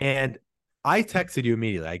 Yeah. And I texted you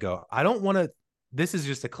immediately. I go, I don't want to, this is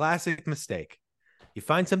just a classic mistake. You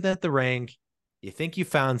find something at the range, you think you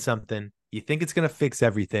found something, you think it's going to fix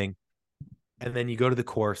everything, and then you go to the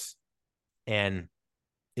course and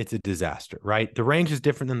it's a disaster, right? The range is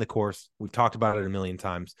different than the course. We've talked about it a million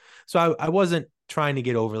times. So I wasn't trying to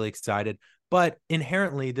get overly excited, but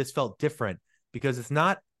inherently this felt different because it's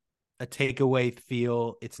not a takeaway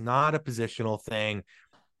feel. It's not a positional thing.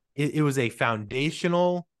 It was a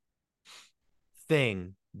foundational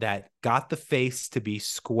thing that got the face to be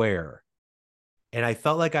square. And I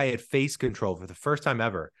felt like I had face control for the first time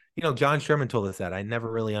ever. John Sherman told us that. I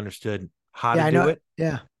never really understood how to do it.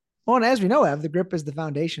 Yeah. Well, and as we know, Ev, the grip is the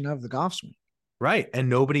foundation of the golf swing. Right. And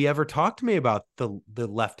nobody ever talked to me about the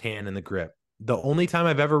left hand and the grip. The only time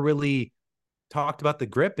I've ever really talked about the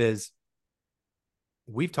grip is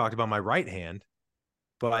we've talked about my right hand,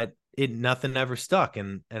 but nothing ever stuck.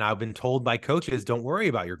 And I've been told by coaches, don't worry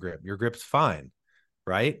about your grip. Your grip's fine.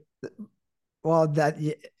 Right. Well, and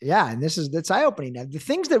that's eye-opening. Now, the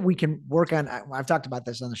things that we can work on, I've talked about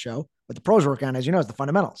this on the show, but the pros work on, as you know, is the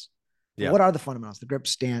fundamentals. Yeah. What are the fundamentals? The grip,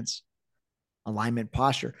 stance, alignment,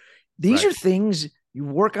 posture. These are things you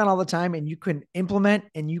work on all the time and you can implement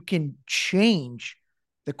and you can change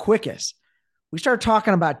the quickest. We start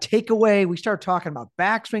talking about takeaway. We start talking about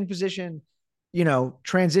backswing position,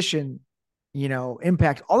 transition,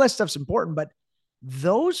 impact. All that stuff's important, but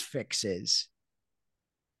those fixes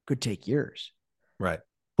could take years. Right.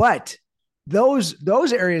 But those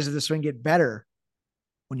areas of the swing get better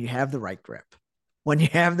when you have the right grip, when you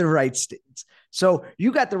have the right stance. So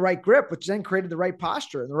you got the right grip, which then created the right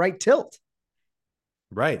posture and the right tilt.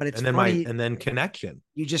 Right. But it's and then funny, and then connection.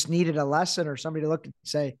 You just needed a lesson or somebody to look and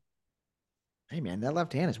say, hey man, that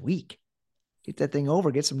left hand is weak. Get that thing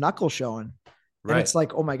over, get some knuckles showing. Right. And it's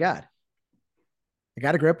like, oh my God, I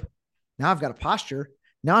got a grip. Now I've got a posture.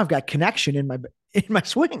 Now I've got connection in my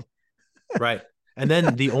swing. Right. And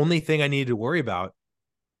then the only thing I needed to worry about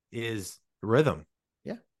is rhythm.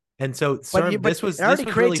 Yeah. And so this already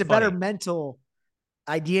creates really a better mental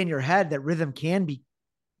idea in your head that rhythm can be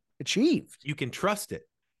achieved. You can trust it.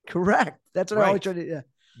 Correct. That's what I always try to. Yeah.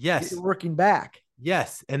 Yes. Working back.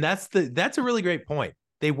 Yes. And that's a really great point.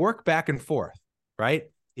 They work back and forth, right?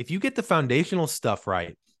 If you get the foundational stuff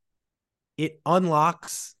right, it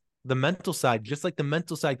unlocks the mental side, just like the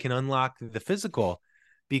mental side can unlock the physical,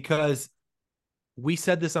 because we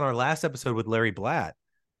said this on our last episode with Larry Blatt.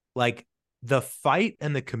 Like, the fight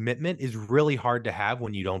and the commitment is really hard to have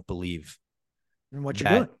when you don't believe in what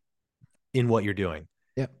you're doing.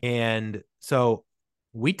 Yeah. And so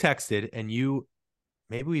we texted, and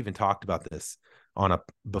maybe we even talked about this on a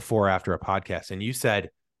before after a podcast. And you said,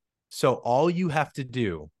 so all you have to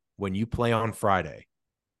do when you play on Friday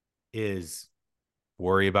is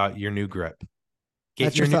worry about your new grip,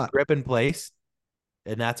 get your new grip in place.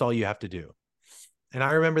 And that's all you have to do. And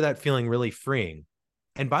I remember that feeling really freeing.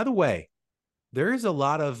 And by the way, there is a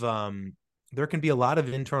lot of, there can be a lot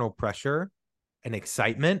of internal pressure and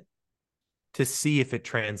excitement to see if it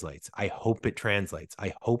translates. I hope it translates.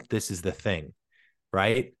 I hope this is the thing,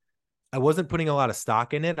 right? I wasn't putting a lot of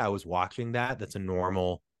stock in it. I was watching that. That's a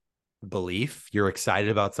normal belief. You're excited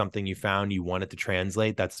about something you found, you want it to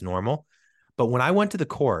translate. That's normal. But when I went to the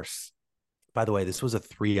course, by the way, this was a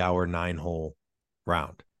 3-hour, 9-hole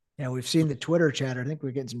round. Yeah, we've seen the Twitter chatter. I think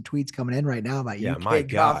we're getting some tweets coming in right now about UK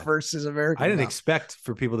golf versus American. I didn't golf. Expect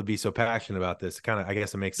for people to be so passionate about this. I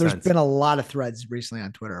guess it makes sense. There's been a lot of threads recently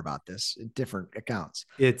on Twitter about this in different accounts.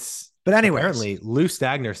 But anyway, apparently Lou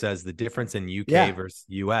Stagner says the difference in UK versus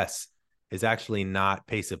US is actually not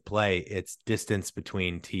pace of play. It's distance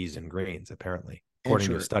between tees and greens, apparently, according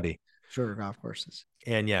to a study. Shorter golf courses.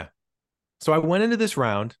 And so I went into this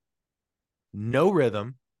round, no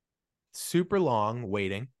rhythm, super long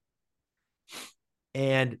waiting.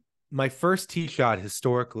 And my first tee shot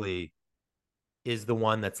historically is the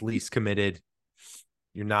one that's least committed.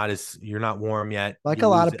 You're not warm yet. Like a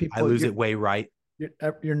lot of people, I lose it way right.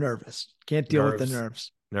 You're nervous. Can't deal with the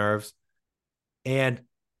nerves. And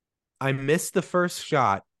I missed the first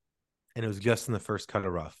shot, and it was just in the first cut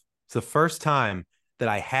of rough. It's the first time that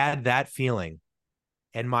I had that feeling,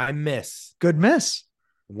 and my miss. Good miss.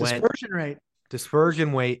 Dispersion rate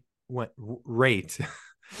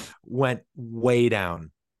went way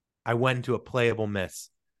down. I went into a playable miss.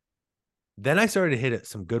 Then I started to hit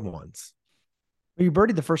some good ones. Well, you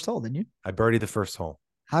birdied the first hole, didn't you? I birdied the first hole.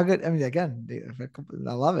 How good? I mean, again,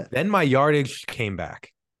 I love it. Then my yardage came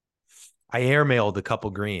back. I airmailed a couple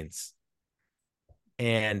greens.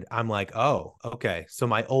 And I'm like, oh, okay. So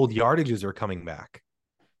my old yardages are coming back.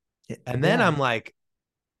 And then I'm like,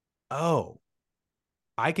 oh,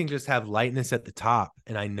 I can just have lightness at the top,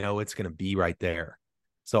 and I know it's going to be right there.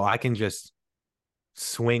 So I can just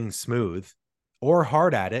swing smooth or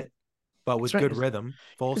hard at it, but with good rhythm,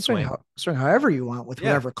 full swing. Swing however you want with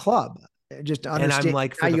whatever club. Just to understand. And I'm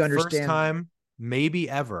like, for the first time, maybe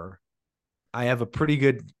ever, I have a pretty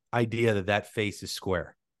good idea that face is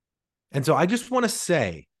square. And so I just want to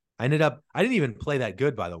say, I didn't even play that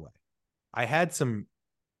good, by the way. I had some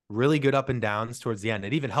really good up and downs towards the end.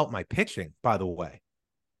 It even helped my pitching, by the way.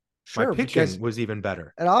 Sure, my pitching was even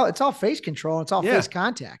better. It's all face control. It's all face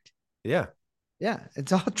contact. Yeah. Yeah.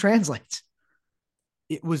 It's all translates.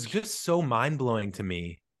 It was just so mind-blowing to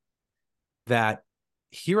me that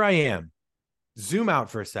here I am. Zoom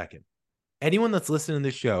out for a second. Anyone that's listening to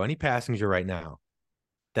this show, any passenger right now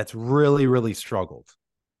that's really, really struggled,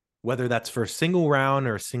 whether that's for a single round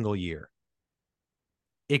or a single year,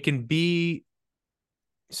 it can be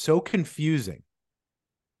so confusing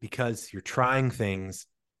because you're trying things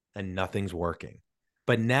and nothing's working.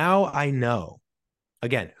 But now I know,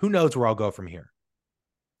 again, who knows where I'll go from here.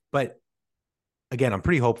 But again, I'm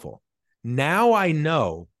pretty hopeful. Now I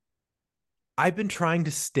know I've been trying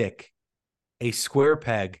to stick a square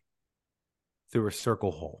peg through a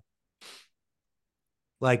circle hole.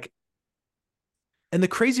 Like, and the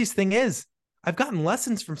craziest thing is I've gotten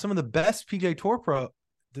lessons from some of the best PGA Tour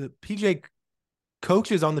the PGA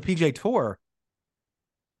coaches on the PGA Tour,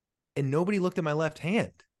 and nobody looked at my left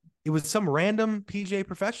hand. It was some random PGA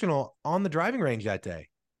professional on the driving range that day.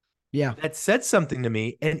 Yeah. That said something to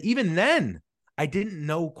me. And even then, I didn't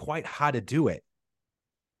know quite how to do it.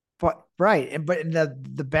 But right. But in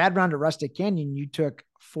the bad round at Rustic Canyon, you took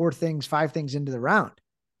 5 things into the round.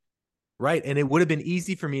 Right. And it would have been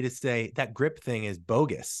easy for me to say that grip thing is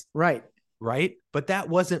bogus. Right. Right. But that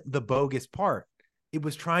wasn't the bogus part. It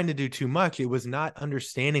was trying to do too much. It was not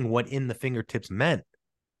understanding what in the fingertips meant.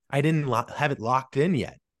 I didn't have it locked in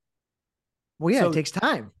yet. Well, yeah, it takes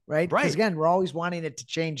time, right? Right. Because again, we're always wanting it to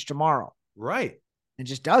change tomorrow. Right. It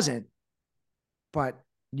just doesn't. But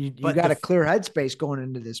you got a clear headspace going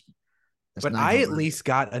into this. But I at least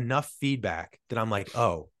got enough feedback that I'm like,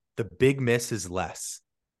 oh, the big miss is less.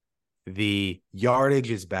 The yardage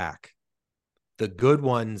is back. The good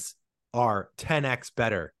ones are 10x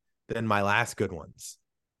better than my last good ones,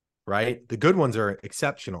 right? The good ones are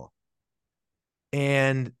exceptional.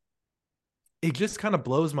 And it just kind of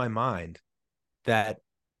blows my mind that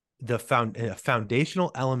the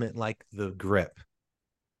foundational element like the grip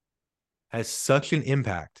has such an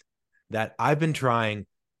impact that I've been trying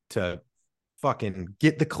to fucking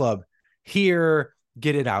get the club here,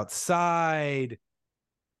 get it outside.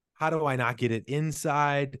 How do I not get it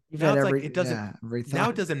inside? Now it's like it doesn't. Now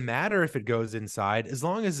it doesn't matter if it goes inside as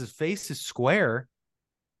long as the face is square.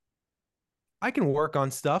 I can work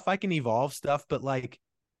on stuff. I can evolve stuff, but like,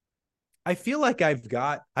 I feel like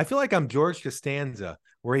I'm George Costanza,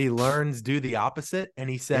 where he learns do the opposite, and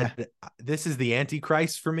he said, "This is the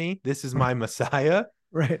Antichrist for me. This is my Messiah."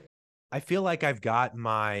 Right. I feel like I've got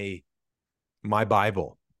my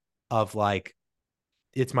Bible of like,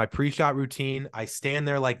 it's my pre-shot routine. I stand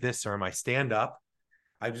there like this, or I stand up.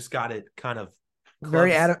 I just got it kind of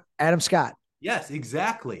very Adam Scott. Yes,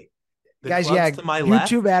 exactly. The guys, to my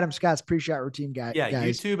YouTube left. Adam Scott's pre-shot routine guy. Yeah,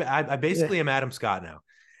 guys. YouTube. I basically am Adam Scott now.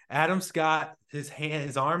 Adam Scott,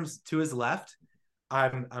 his arms to his left.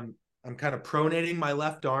 I'm kind of pronating my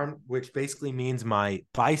left arm, which basically means my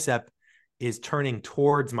bicep is turning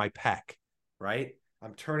towards my pec, right?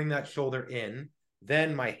 I'm turning that shoulder in.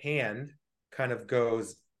 Then my hand kind of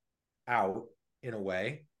goes out in a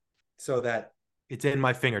way so that it's in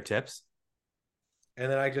my fingertips.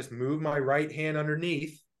 And then I just move my right hand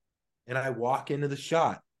underneath and I walk into the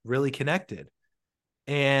shot really connected.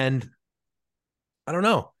 And I don't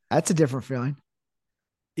know. That's a different feeling.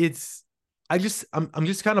 I'm just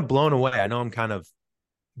kind of blown away. I know I'm kind of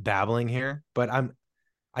babbling here, but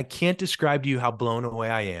I can't describe to you how blown away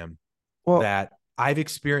I am that I've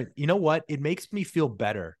experienced. You know what? It makes me feel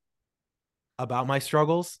better about my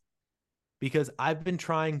struggles because I've been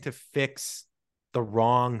trying to fix the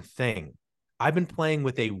wrong thing. I've been playing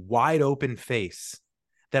with a wide open face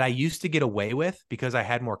that I used to get away with because I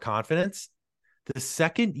had more confidence. The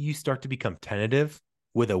second you start to become tentative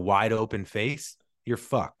with a wide open face, you're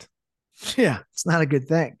fucked. Yeah, it's not a good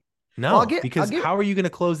thing. No, because how are you going to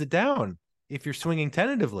close it down if you're swinging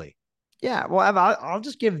tentatively? Yeah, well, I'll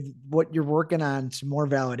just give what you're working on some more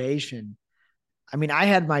validation. I mean, I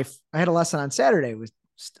had a lesson on Saturday with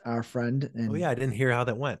our friend. And I didn't hear how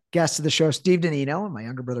that went. Guest of the show, Steve Danino, and my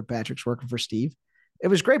younger brother Patrick's working for Steve. It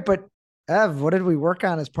was great, but Ev, what did we work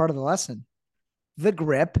on as part of the lesson? The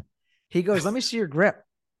grip. He goes, "Let me see your grip."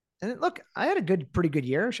 And look, I had a pretty good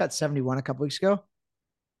year. I shot 71 a couple weeks ago.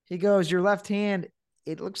 He goes, "Your left hand,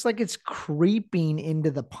 it looks like it's creeping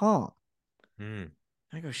into the palm."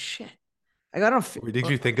 I go, "Shit." I go, "I don't." Did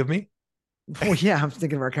you think of me? Well, yeah, I'm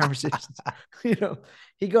thinking of our conversations.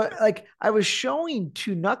 He go like I was showing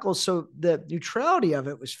 2 knuckles, so the neutrality of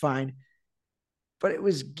it was fine, but it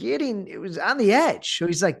was on the edge. So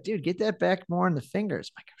he's like, "Dude, get that back more in the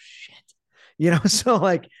fingers." I'm like, "Oh shit," So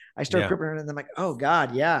like I start gripping it, and I'm like, "Oh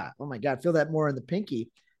God, yeah, oh my God, feel that more in the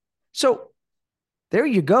pinky." So there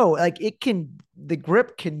you go. Like the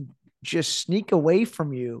grip can just sneak away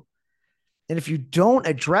from you. And if you don't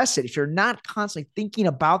address it, if you're not constantly thinking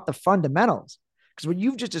about the fundamentals, because what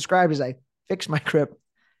you've just described is I fix my grip,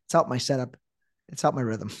 it's helped my setup, it's helped my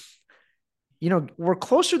rhythm. We're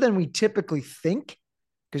closer than we typically think,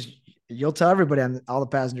 because you'll tell everybody on all the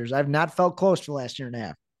passengers, I've not felt close for the last year and a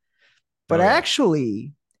half. But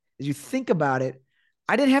actually, as you think about it,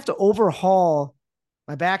 I didn't have to overhaul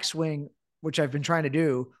my backswing, which I've been trying to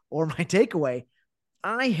do, or my takeaway.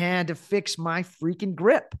 I had to fix my freaking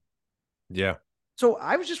grip. Yeah. So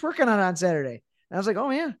I was just working on it on Saturday. And I was like,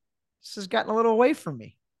 "Oh yeah, this has gotten a little away from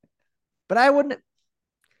me." But I'm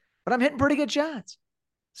hitting pretty good shots.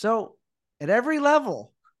 So at every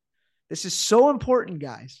level, this is so important,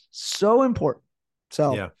 guys. So important.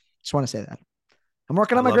 So just want to say that. I'm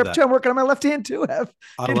working on my grip too. I'm working on my left hand too, Ev.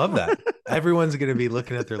 I love that. Everyone's going to be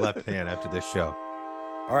looking at their left hand after this show.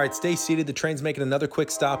 All right, stay seated. The train's making another quick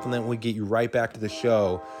stop, and then we get you right back to the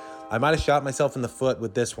show. I might have shot myself in the foot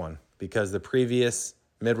with this one because the previous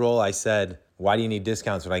mid-roll I said, "Why do you need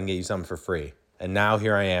discounts when I can get you something for free?" And now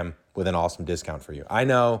here I am with an awesome discount for you. I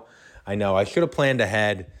know. I should have planned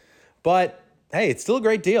ahead, but hey, it's still a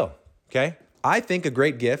great deal. Okay. I think a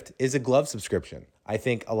great gift is a glove subscription. I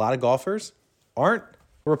think a lot of golfers aren't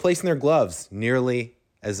replacing their gloves nearly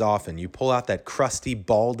as often. You pull out that crusty,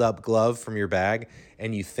 balled up glove from your bag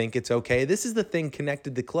and you think it's okay. This is the thing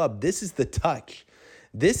connected to club. This is the touch.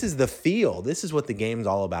 This is the feel. This is what the game's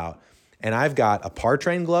all about. And I've got a Par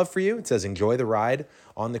Train glove for you. It says, enjoy the ride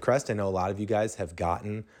on the crest. I know a lot of you guys have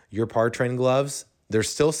gotten your Par Train gloves. There's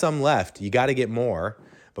still some left. You got to get more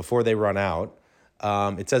before they run out.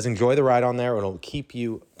 It says, enjoy the ride on there. It'll keep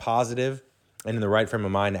you positive and in the right frame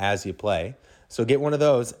of mind as you play. So get one of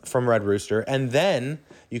those from Red Rooster. And then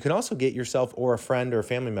you can also get yourself or a friend or a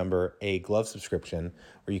family member a glove subscription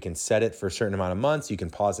where you can set it for a certain amount of months. You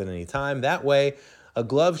can pause it any time. That way, a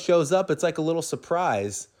glove shows up. It's like a little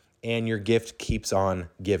surprise, and your gift keeps on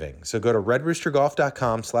giving. So go to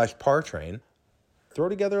redroostergolf.com/partrain. Throw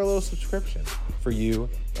together a little subscription for you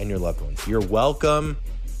and your loved ones. You're welcome.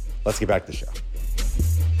 Let's get back to the show.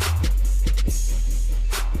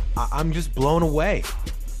 I'm just blown away.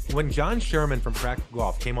 When John Sherman from Practical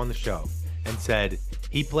Golf came on the show and said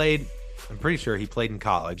he played, I'm pretty sure he played in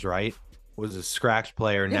college, right? Was a scratch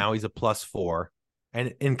player. Yeah. Now he's a +4.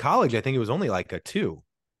 And in college, I think it was only like a 2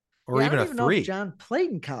 or even a 3. Know if John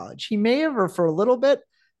played in college. He may have, or for a little bit,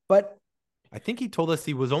 but I think he told us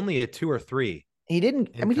he was only a 2 or 3. He didn't.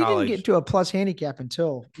 I mean, college. He didn't get to a plus handicap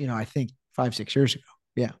until, I think 5-6 years ago.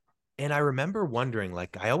 Yeah. And I remember wondering,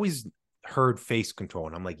 like, I always heard face control,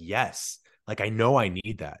 and I'm like, yes, like I know I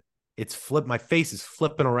need that. It's my face is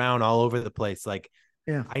flipping around all over the place. Like,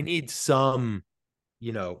 yeah, I need some,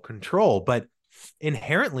 control, but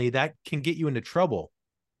inherently that can get you into trouble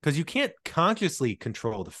because you can't consciously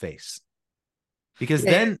control the face. Because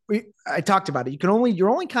then I talked about it. You're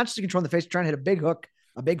only consciously controlling the face, trying to hit a big hook,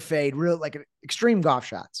 a big fade, real like extreme golf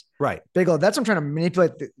shots. Right. Big low. That's what I'm trying to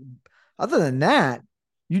manipulate. Other than that,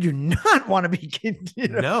 you do not want to be,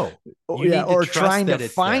 no, or trying to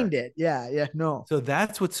find it. Yeah, no. So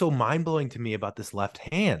that's what's so mind blowing to me about this left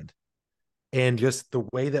hand, and just the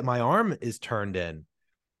way that my arm is turned in,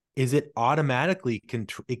 is it automatically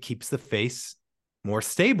it keeps the face more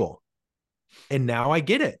stable, and now I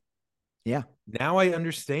get it. Yeah, now I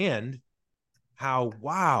understand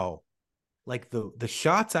how like the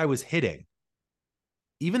shots I was hitting,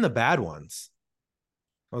 even the bad ones,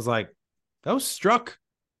 I was like, that was struck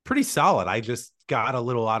pretty solid. I just got a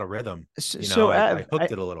little out of rhythm. I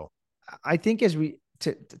hooked it a little. I think as we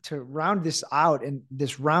to round this out and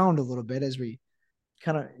this round a little bit, as we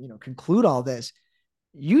kind of conclude all this,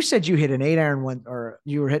 you said you hit an 8-iron one, or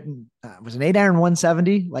you were hitting was an 8-iron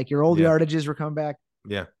 170. Like your old yardages were coming back.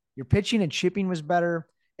 Yeah, your pitching and chipping was better.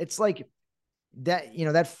 It's like that.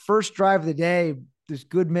 That first drive of the day, this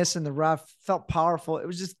good miss in the rough, felt powerful. It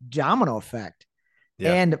was just domino effect.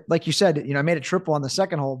 Yeah. And like you said, I made a triple on the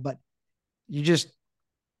second hole, but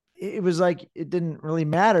it was like, it didn't really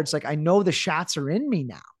matter. It's like, I know the shots are in me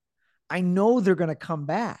now. I know they're going to come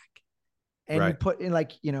back. And right. You put in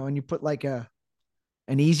and you put like an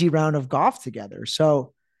easy round of golf together.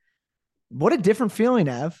 So what a different feeling,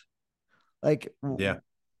 Ev. Like, yeah.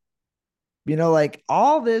 Like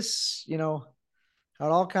all this, how it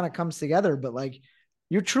all kind of comes together, but like,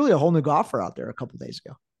 you're truly a whole new golfer out there a couple of days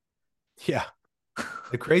ago. Yeah.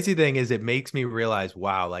 The crazy thing is it makes me realize,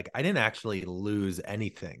 wow, like I didn't actually lose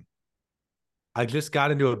anything. I just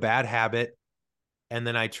got into a bad habit, and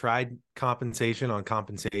then I tried compensation on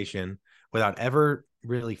compensation without ever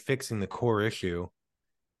really fixing the core issue.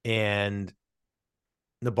 And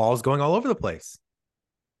the ball's going all over the place,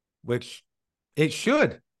 which it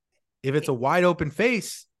should. If it's a wide open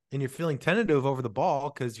face and you're feeling tentative over the ball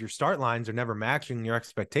because your start lines are never matching your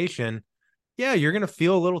expectation, yeah, you're going to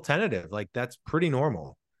feel a little tentative. Like that's pretty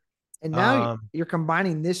normal. And now you're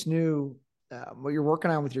combining this new, what you're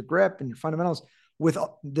working on with your grip and your fundamentals with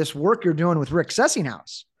this work you're doing with Rick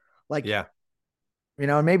Sessinghaus. Like, yeah,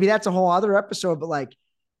 and maybe that's a whole other episode, but like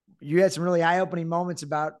you had some really eye-opening moments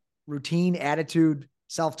about routine, attitude,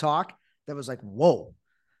 self-talk that was like, whoa.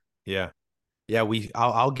 Yeah. Yeah.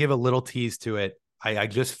 I'll give a little tease to it. I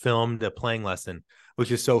just filmed a playing lesson,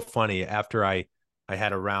 which is so funny. After I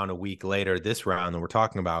had a round a week later, this round that we're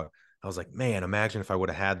talking about, I was like, man, imagine if I would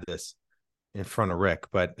have had this in front of Rick,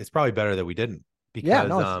 but it's probably better that we didn't because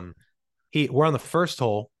we're on the first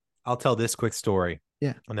hole. I'll tell this quick story.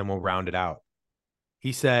 Yeah. And then we'll round it out.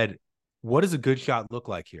 He said, what does a good shot look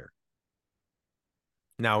like here?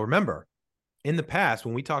 Now, remember, in the past,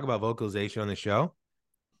 when we talk about vocalization on the show,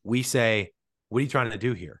 we say, what are you trying to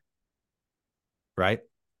do here? Right?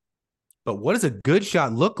 But what does a good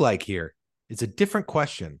shot look like here? It's a different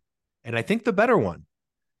question. And I think the better one,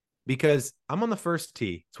 because I'm on the first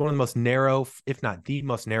tee. It's one of the most narrow, if not the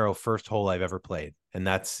most narrow first hole I've ever played. And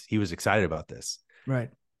he was excited about this. Right.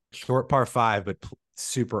 Short par 5, but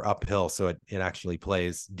super uphill. So it actually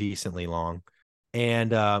plays decently long.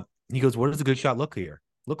 And he goes, what does a good shot look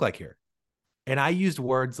like here? And I used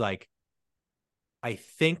words like, I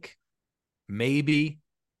think, maybe,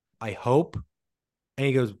 I hope. And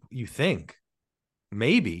he goes, you think?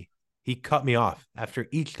 Maybe. He cut me off after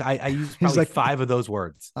each. I used probably like 5 of those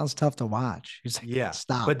words. Sounds tough to watch. He's like, yeah,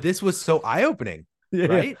 stop. But this was so eye-opening,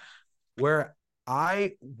 right? Where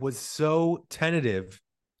I was so tentative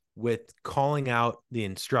with calling out the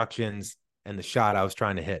instructions and the shot I was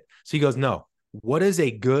trying to hit. So he goes, no, what does a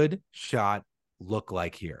good shot look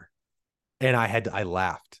like here? And I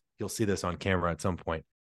laughed. You'll see this on camera at some point.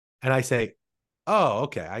 And I say, oh,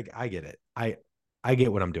 okay. I get it. I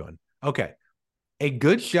get what I'm doing. Okay. A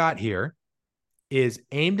good shot here is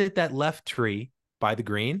aimed at that left tree by the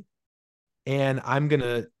green. And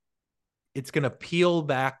it's going to peel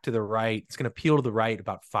back to the right. It's going to peel to the right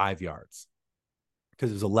about 5 yards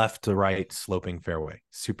because there's a left to right sloping fairway,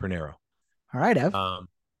 super narrow. All right, Ev,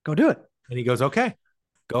 go do it. And he goes, okay,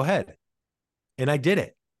 go ahead. And I did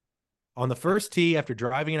it on the first tee after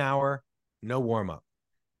driving an hour, no warm up.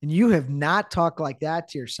 And you have not talked like that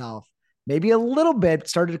to yourself. Maybe a little bit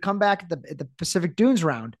started to come back at the Pacific Dunes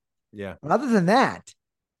round. Yeah. But other than that,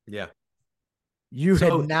 yeah, you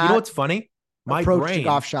had not. You know what's funny? My brain, a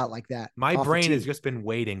golf shot like that. My brain has just been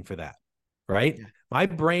waiting for that, right? Yeah. My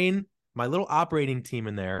brain, my little operating team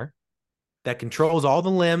in there that controls all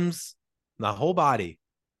the limbs, the whole body,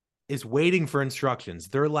 is waiting for instructions.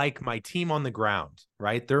 They're like my team on the ground,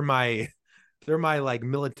 right? They're my like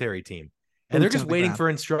military team, and they're just waiting for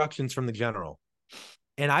instructions from the general.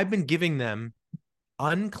 And I've been giving them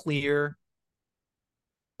unclear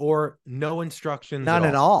or no instructions. None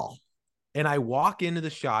at all. And I walk into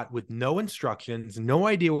the shot with no instructions, no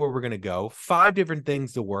idea where we're going to go, 5 different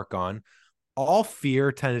things to work on, all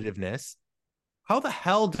fear, tentativeness. How the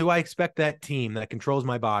hell do I expect that team that controls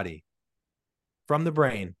my body from the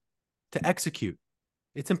brain to execute?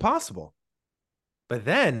 It's impossible. But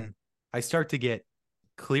then I start to get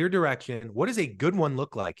clear direction. What does a good one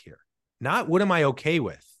look like here? Not what am I okay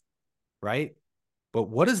with, right? But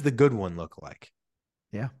what does the good one look like?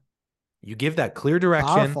 Yeah. You give that clear direction.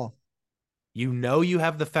 Powerful. You know you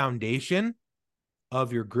have the foundation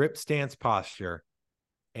of your grip, stance, posture,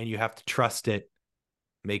 and you have to trust it,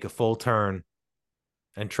 make a full turn,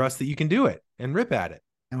 and trust that you can do it and rip at it.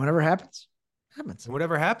 And whatever happens, happens. And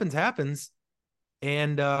whatever happens, happens.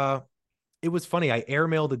 And it was funny. I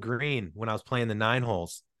airmailed a green when I was playing the 9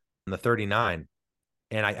 holes on the 39.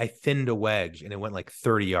 And I thinned a wedge, and it went like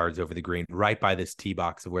 30 yards over the green, right by this tee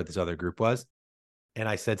box of where this other group was. And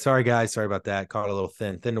I said, sorry, guys, sorry about that. Caught a little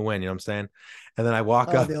thin to win, you know what I'm saying? And then I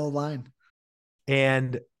walk up. The old line.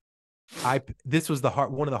 And this was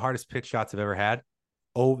one of the hardest pitch shots I've ever had.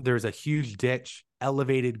 Oh, there's a huge ditch,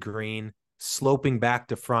 elevated green, sloping back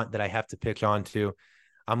to front that I have to pitch onto.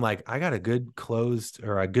 I'm like, I got a good closed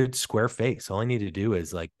or a good square face. All I need to do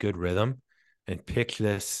is like good rhythm and pitch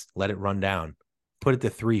this, let it run down. Put it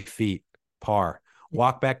to 3 feet, par.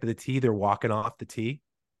 Walk back to the tee. They're walking off the tee.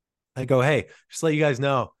 I go, hey, just let you guys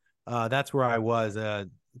know, that's where I was.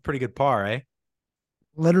 Pretty good par, eh?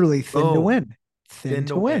 Literally thin to win. Thin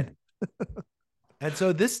to win. And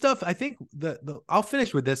so this stuff, I think I'll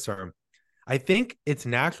finish with this term. I think it's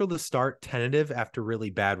natural to start tentative after really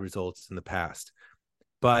bad results in the past.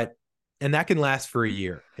 And that can last for a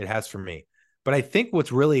year. It has for me. But I think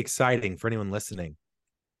what's really exciting for anyone listening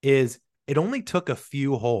is it only took a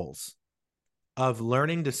few holes of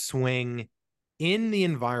learning to swing in the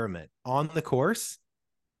environment on the course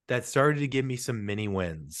that started to give me some mini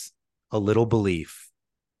wins, a little belief,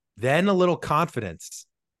 then a little confidence.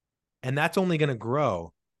 And that's only going to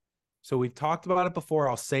grow. So we've talked about it before.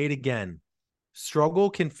 I'll say it again. Struggle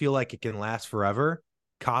can feel like it can last forever.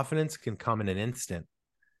 Confidence can come in an instant.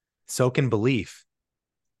 So can belief.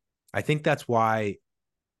 I think that's why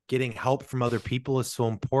getting help from other people is so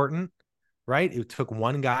important, right? It took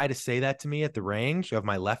one guy to say that to me at the range of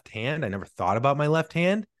my left hand. I never thought about my left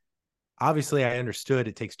hand. Obviously, I understood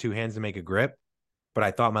it takes 2 hands to make a grip, but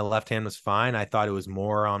I thought my left hand was fine. I thought it was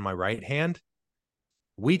more on my right hand.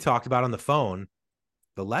 We talked about on the phone,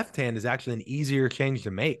 the left hand is actually an easier change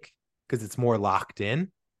to make because it's more locked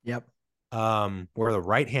in. Yep. Where the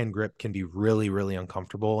right hand grip can be really, really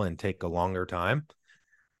uncomfortable and take a longer time.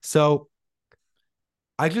 So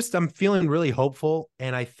I'm feeling really hopeful.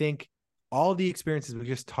 And I think all the experiences we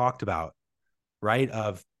just talked about, right?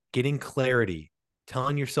 Of getting clarity,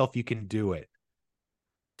 telling yourself you can do it,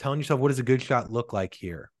 telling yourself, what does a good shot look like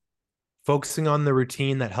here? focusing on the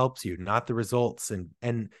routine that helps you, not the results,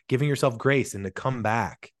 and giving yourself grace and to come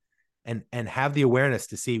back and have the awareness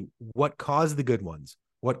to see what caused the good ones,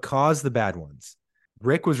 what caused the bad ones.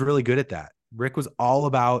 Rick was really good at that. Rick was all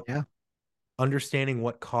about understanding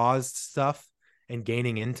what caused stuff and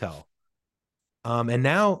gaining intel. And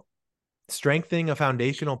now strengthening a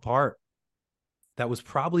foundational part that was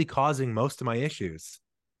probably causing most of my issues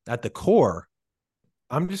at the core.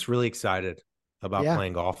 I'm just really excited about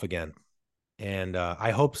playing golf again. And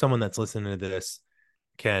I hope someone that's listening to this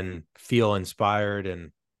can feel inspired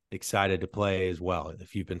and excited to play as well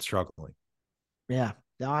if you've been struggling. Yeah.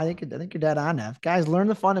 No, I think you're dead on, Ev. Guys, learn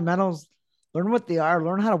the fundamentals, learn what they are,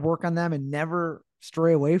 learn how to work on them, and never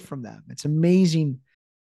stray away from them. It's amazing,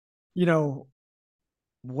 you know,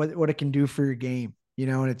 what it can do for your game, you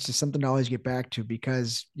know, and it's just something to always get back to,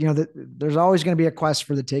 because, you know, there's always going to be a quest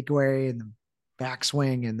for the takeaway and the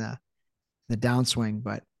backswing and the downswing,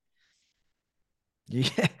 but you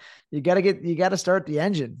got to start the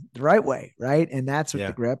engine the right way. Right. And that's with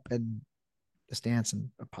the grip and the stance and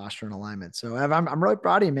the posture and alignment. So I'm really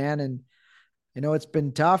proud of you, man. And you know, it's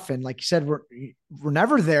been tough. And like you said, we're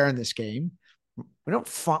never there in this game.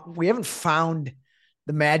 We haven't found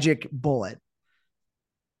the magic bullet,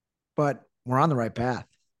 but we're on the right path.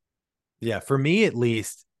 Yeah. For me, at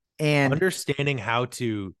least, and understanding how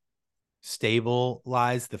to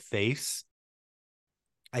stabilize the face,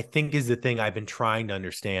 I think, is the thing I've been trying to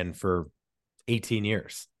understand for 18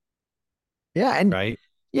 years. Yeah. And right.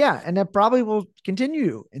 Yeah. And that probably will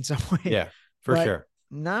continue in some way. Yeah, for sure.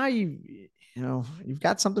 Now you've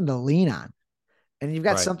got something to lean on, and you've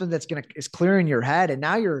got something that's is clearing your head. And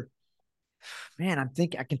now I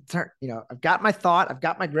can start, I've got my thought, I've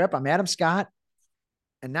got my grip. I'm Adam Scott.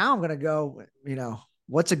 And now I'm going to go,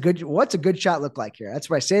 what's a good shot look like here? That's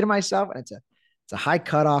what I say to myself. And it's a high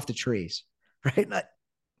cut off the trees, right?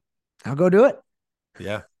 I'll go do it.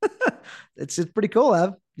 Yeah. It's pretty cool,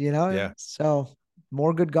 Ev, Yeah. So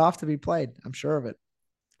more good golf to be played. I'm sure of it.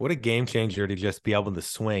 What a game changer to just be able to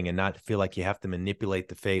swing and not feel like you have to manipulate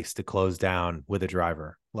the face to close down with a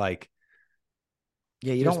driver. Like,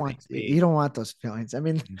 yeah, you don't want those feelings. I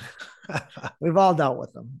mean, we've all dealt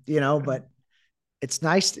with them, but it's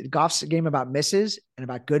nice. Golf's a game about misses and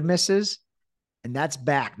about good misses. And that's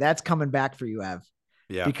back. That's coming back for you, Ev.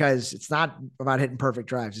 Yeah. Because it's not about hitting perfect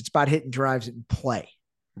drives. It's about hitting drives in play.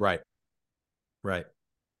 Right. Right.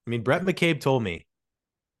 I mean, Brett McCabe told me,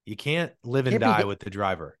 you can't live and die with the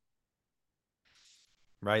driver.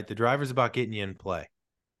 Right. The driver's about getting you in play.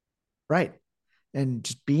 Right. And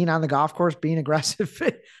just being on the golf course, being aggressive,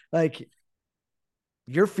 like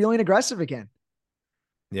you're feeling aggressive again.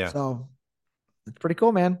 Yeah. So it's pretty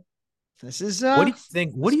cool, man. This is what do you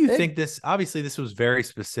think? What do you think this? Obviously, this was very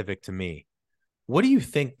specific to me. What do you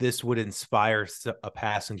think this would inspire a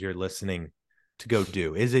passenger listening to go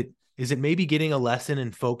do? Is it maybe getting a lesson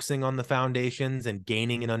and focusing on the foundations and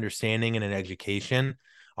gaining an understanding and an education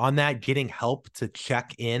on that, getting help to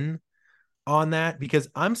check in on that? Because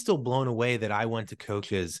I'm still blown away that I went to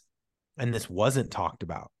coaches and this wasn't talked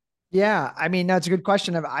about. Yeah. I mean, that's a good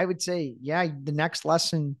question. I would say, the next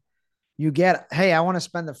lesson you get, hey, I want to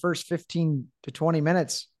spend the first 15 to 20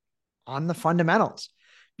 minutes on the fundamentals,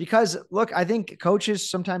 because look, I think coaches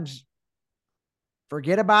sometimes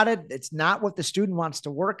forget about it. It's not what the student wants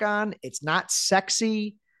to work on. It's not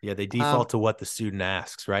sexy. Yeah. They default to what the student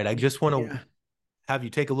asks, right? I just want to have you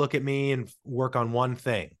take a look at me and work on one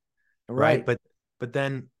thing. Right. But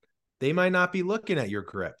then they might not be looking at your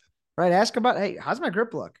grip. Right. Ask about, hey, how's my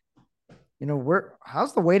grip look?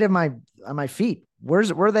 How's the weight of on my feet? Where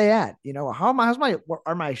are they at?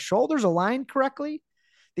 Are my shoulders aligned correctly?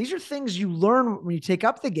 These are things you learn when you take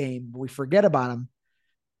up the game, but we forget about them.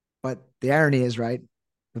 But the irony is, right,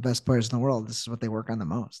 the best players in the world, this is what they work on the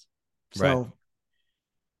most. So, right.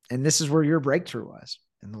 And this is where your breakthrough was,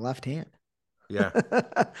 in the left hand. Yeah.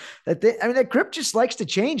 That grip just likes to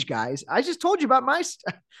change, guys. I just told you about my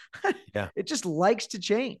yeah. It just likes to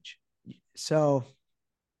change. So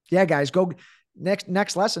yeah, guys, go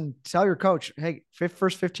next lesson. Tell your coach, hey,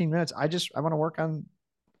 first 15 minutes, I want to work on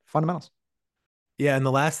fundamentals. Yeah. And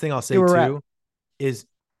the last thing I'll say too is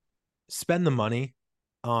spend the money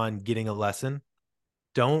on getting a lesson.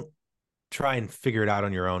 Don't try and figure it out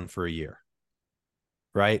on your own for a year.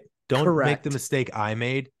 Right. Don't make the mistake I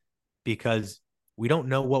made, because we don't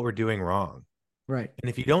know what we're doing wrong. Right. And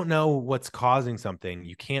if you don't know what's causing something,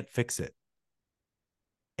 you can't fix it.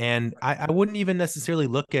 And I wouldn't even necessarily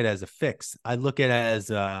look at it as a fix. I look at it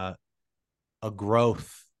as a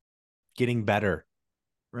growth, getting better,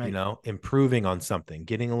 right. Improving on something,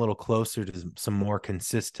 getting a little closer to some more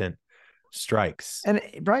consistent strikes. And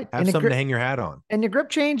right. Have something to hang your hat on. And your grip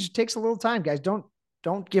change takes a little time, guys. Don't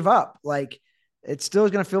give up. Like, it still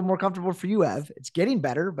is going to feel more comfortable for you, Ev. It's getting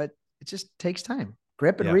better, but it just takes time.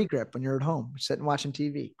 Grip and regrip when you're at home, sitting watching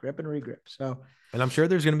TV, grip and regrip. So, and I'm sure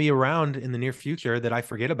there's going to be a round in the near future that I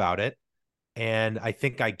forget about it. And I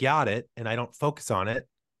think I got it and I don't focus on it.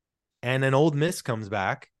 And an Ole Miss comes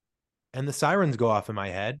back and the sirens go off in my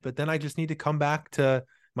head, but then I just need to come back to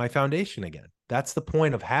my foundation again. That's the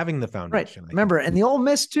point of having the foundation. Right. Remember, and the Ole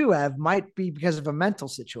Miss too, Ev, might be because of a mental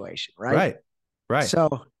situation, right? Right. So,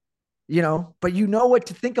 but you know what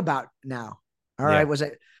to think about now. All right.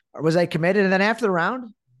 Was I committed? And then after the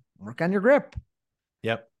round, work on your grip.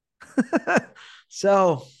 Yep.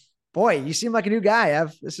 So, boy, you seem like a new guy,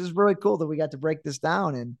 Ev. This is really cool that we got to break this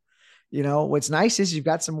down. And, what's nice is you've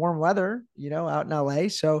got some warm weather, out in LA.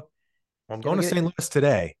 So I'm going to St. Louis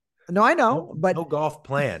today. No, I know, but no golf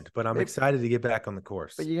planned, but I'm excited to get back on the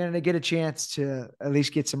course. But you're going to get a chance to at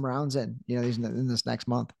least get some rounds in, in this next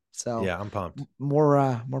month. So yeah, I'm pumped.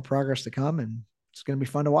 More progress to come, and it's going to be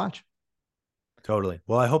fun to watch. Totally.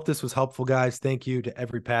 Well, I hope this was helpful, guys. Thank you to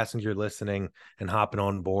every passenger listening and hopping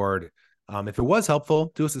on board. If it was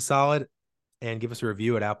helpful, do us a solid and give us a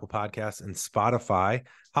review at Apple Podcasts and Spotify.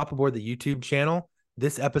 Hop aboard the YouTube channel.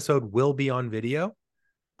 This episode will be on video.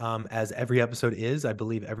 As every episode is. I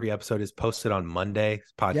believe every episode is posted on Monday.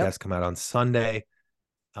 Podcasts come out on Sunday.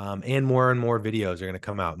 And more videos are going to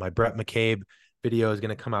come out. My Brett McCabe video is going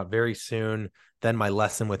to come out very soon. Then my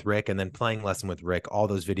lesson with Rick, and then playing lesson with Rick. All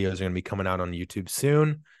those videos are going to be coming out on YouTube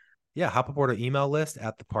soon. Yeah, hop aboard our email list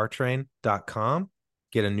at thepartrain.com.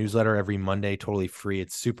 Get a newsletter every Monday, totally free.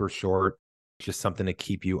 It's super short. Just something to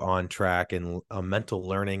keep you on track and mental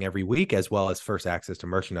learning every week, as well as first access to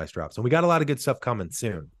merchandise drops. And we got a lot of good stuff coming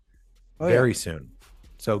soon, very soon.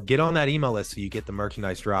 So get on that email list so you get the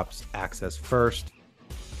merchandise drops access first.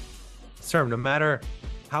 Sir, no matter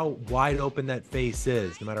how wide open that face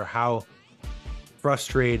is, no matter how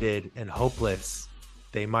frustrated and hopeless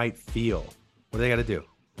they might feel, what do they got to do?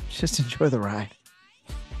 Just enjoy the ride.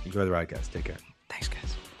 Enjoy the ride, guys. Take care. Thanks, guys.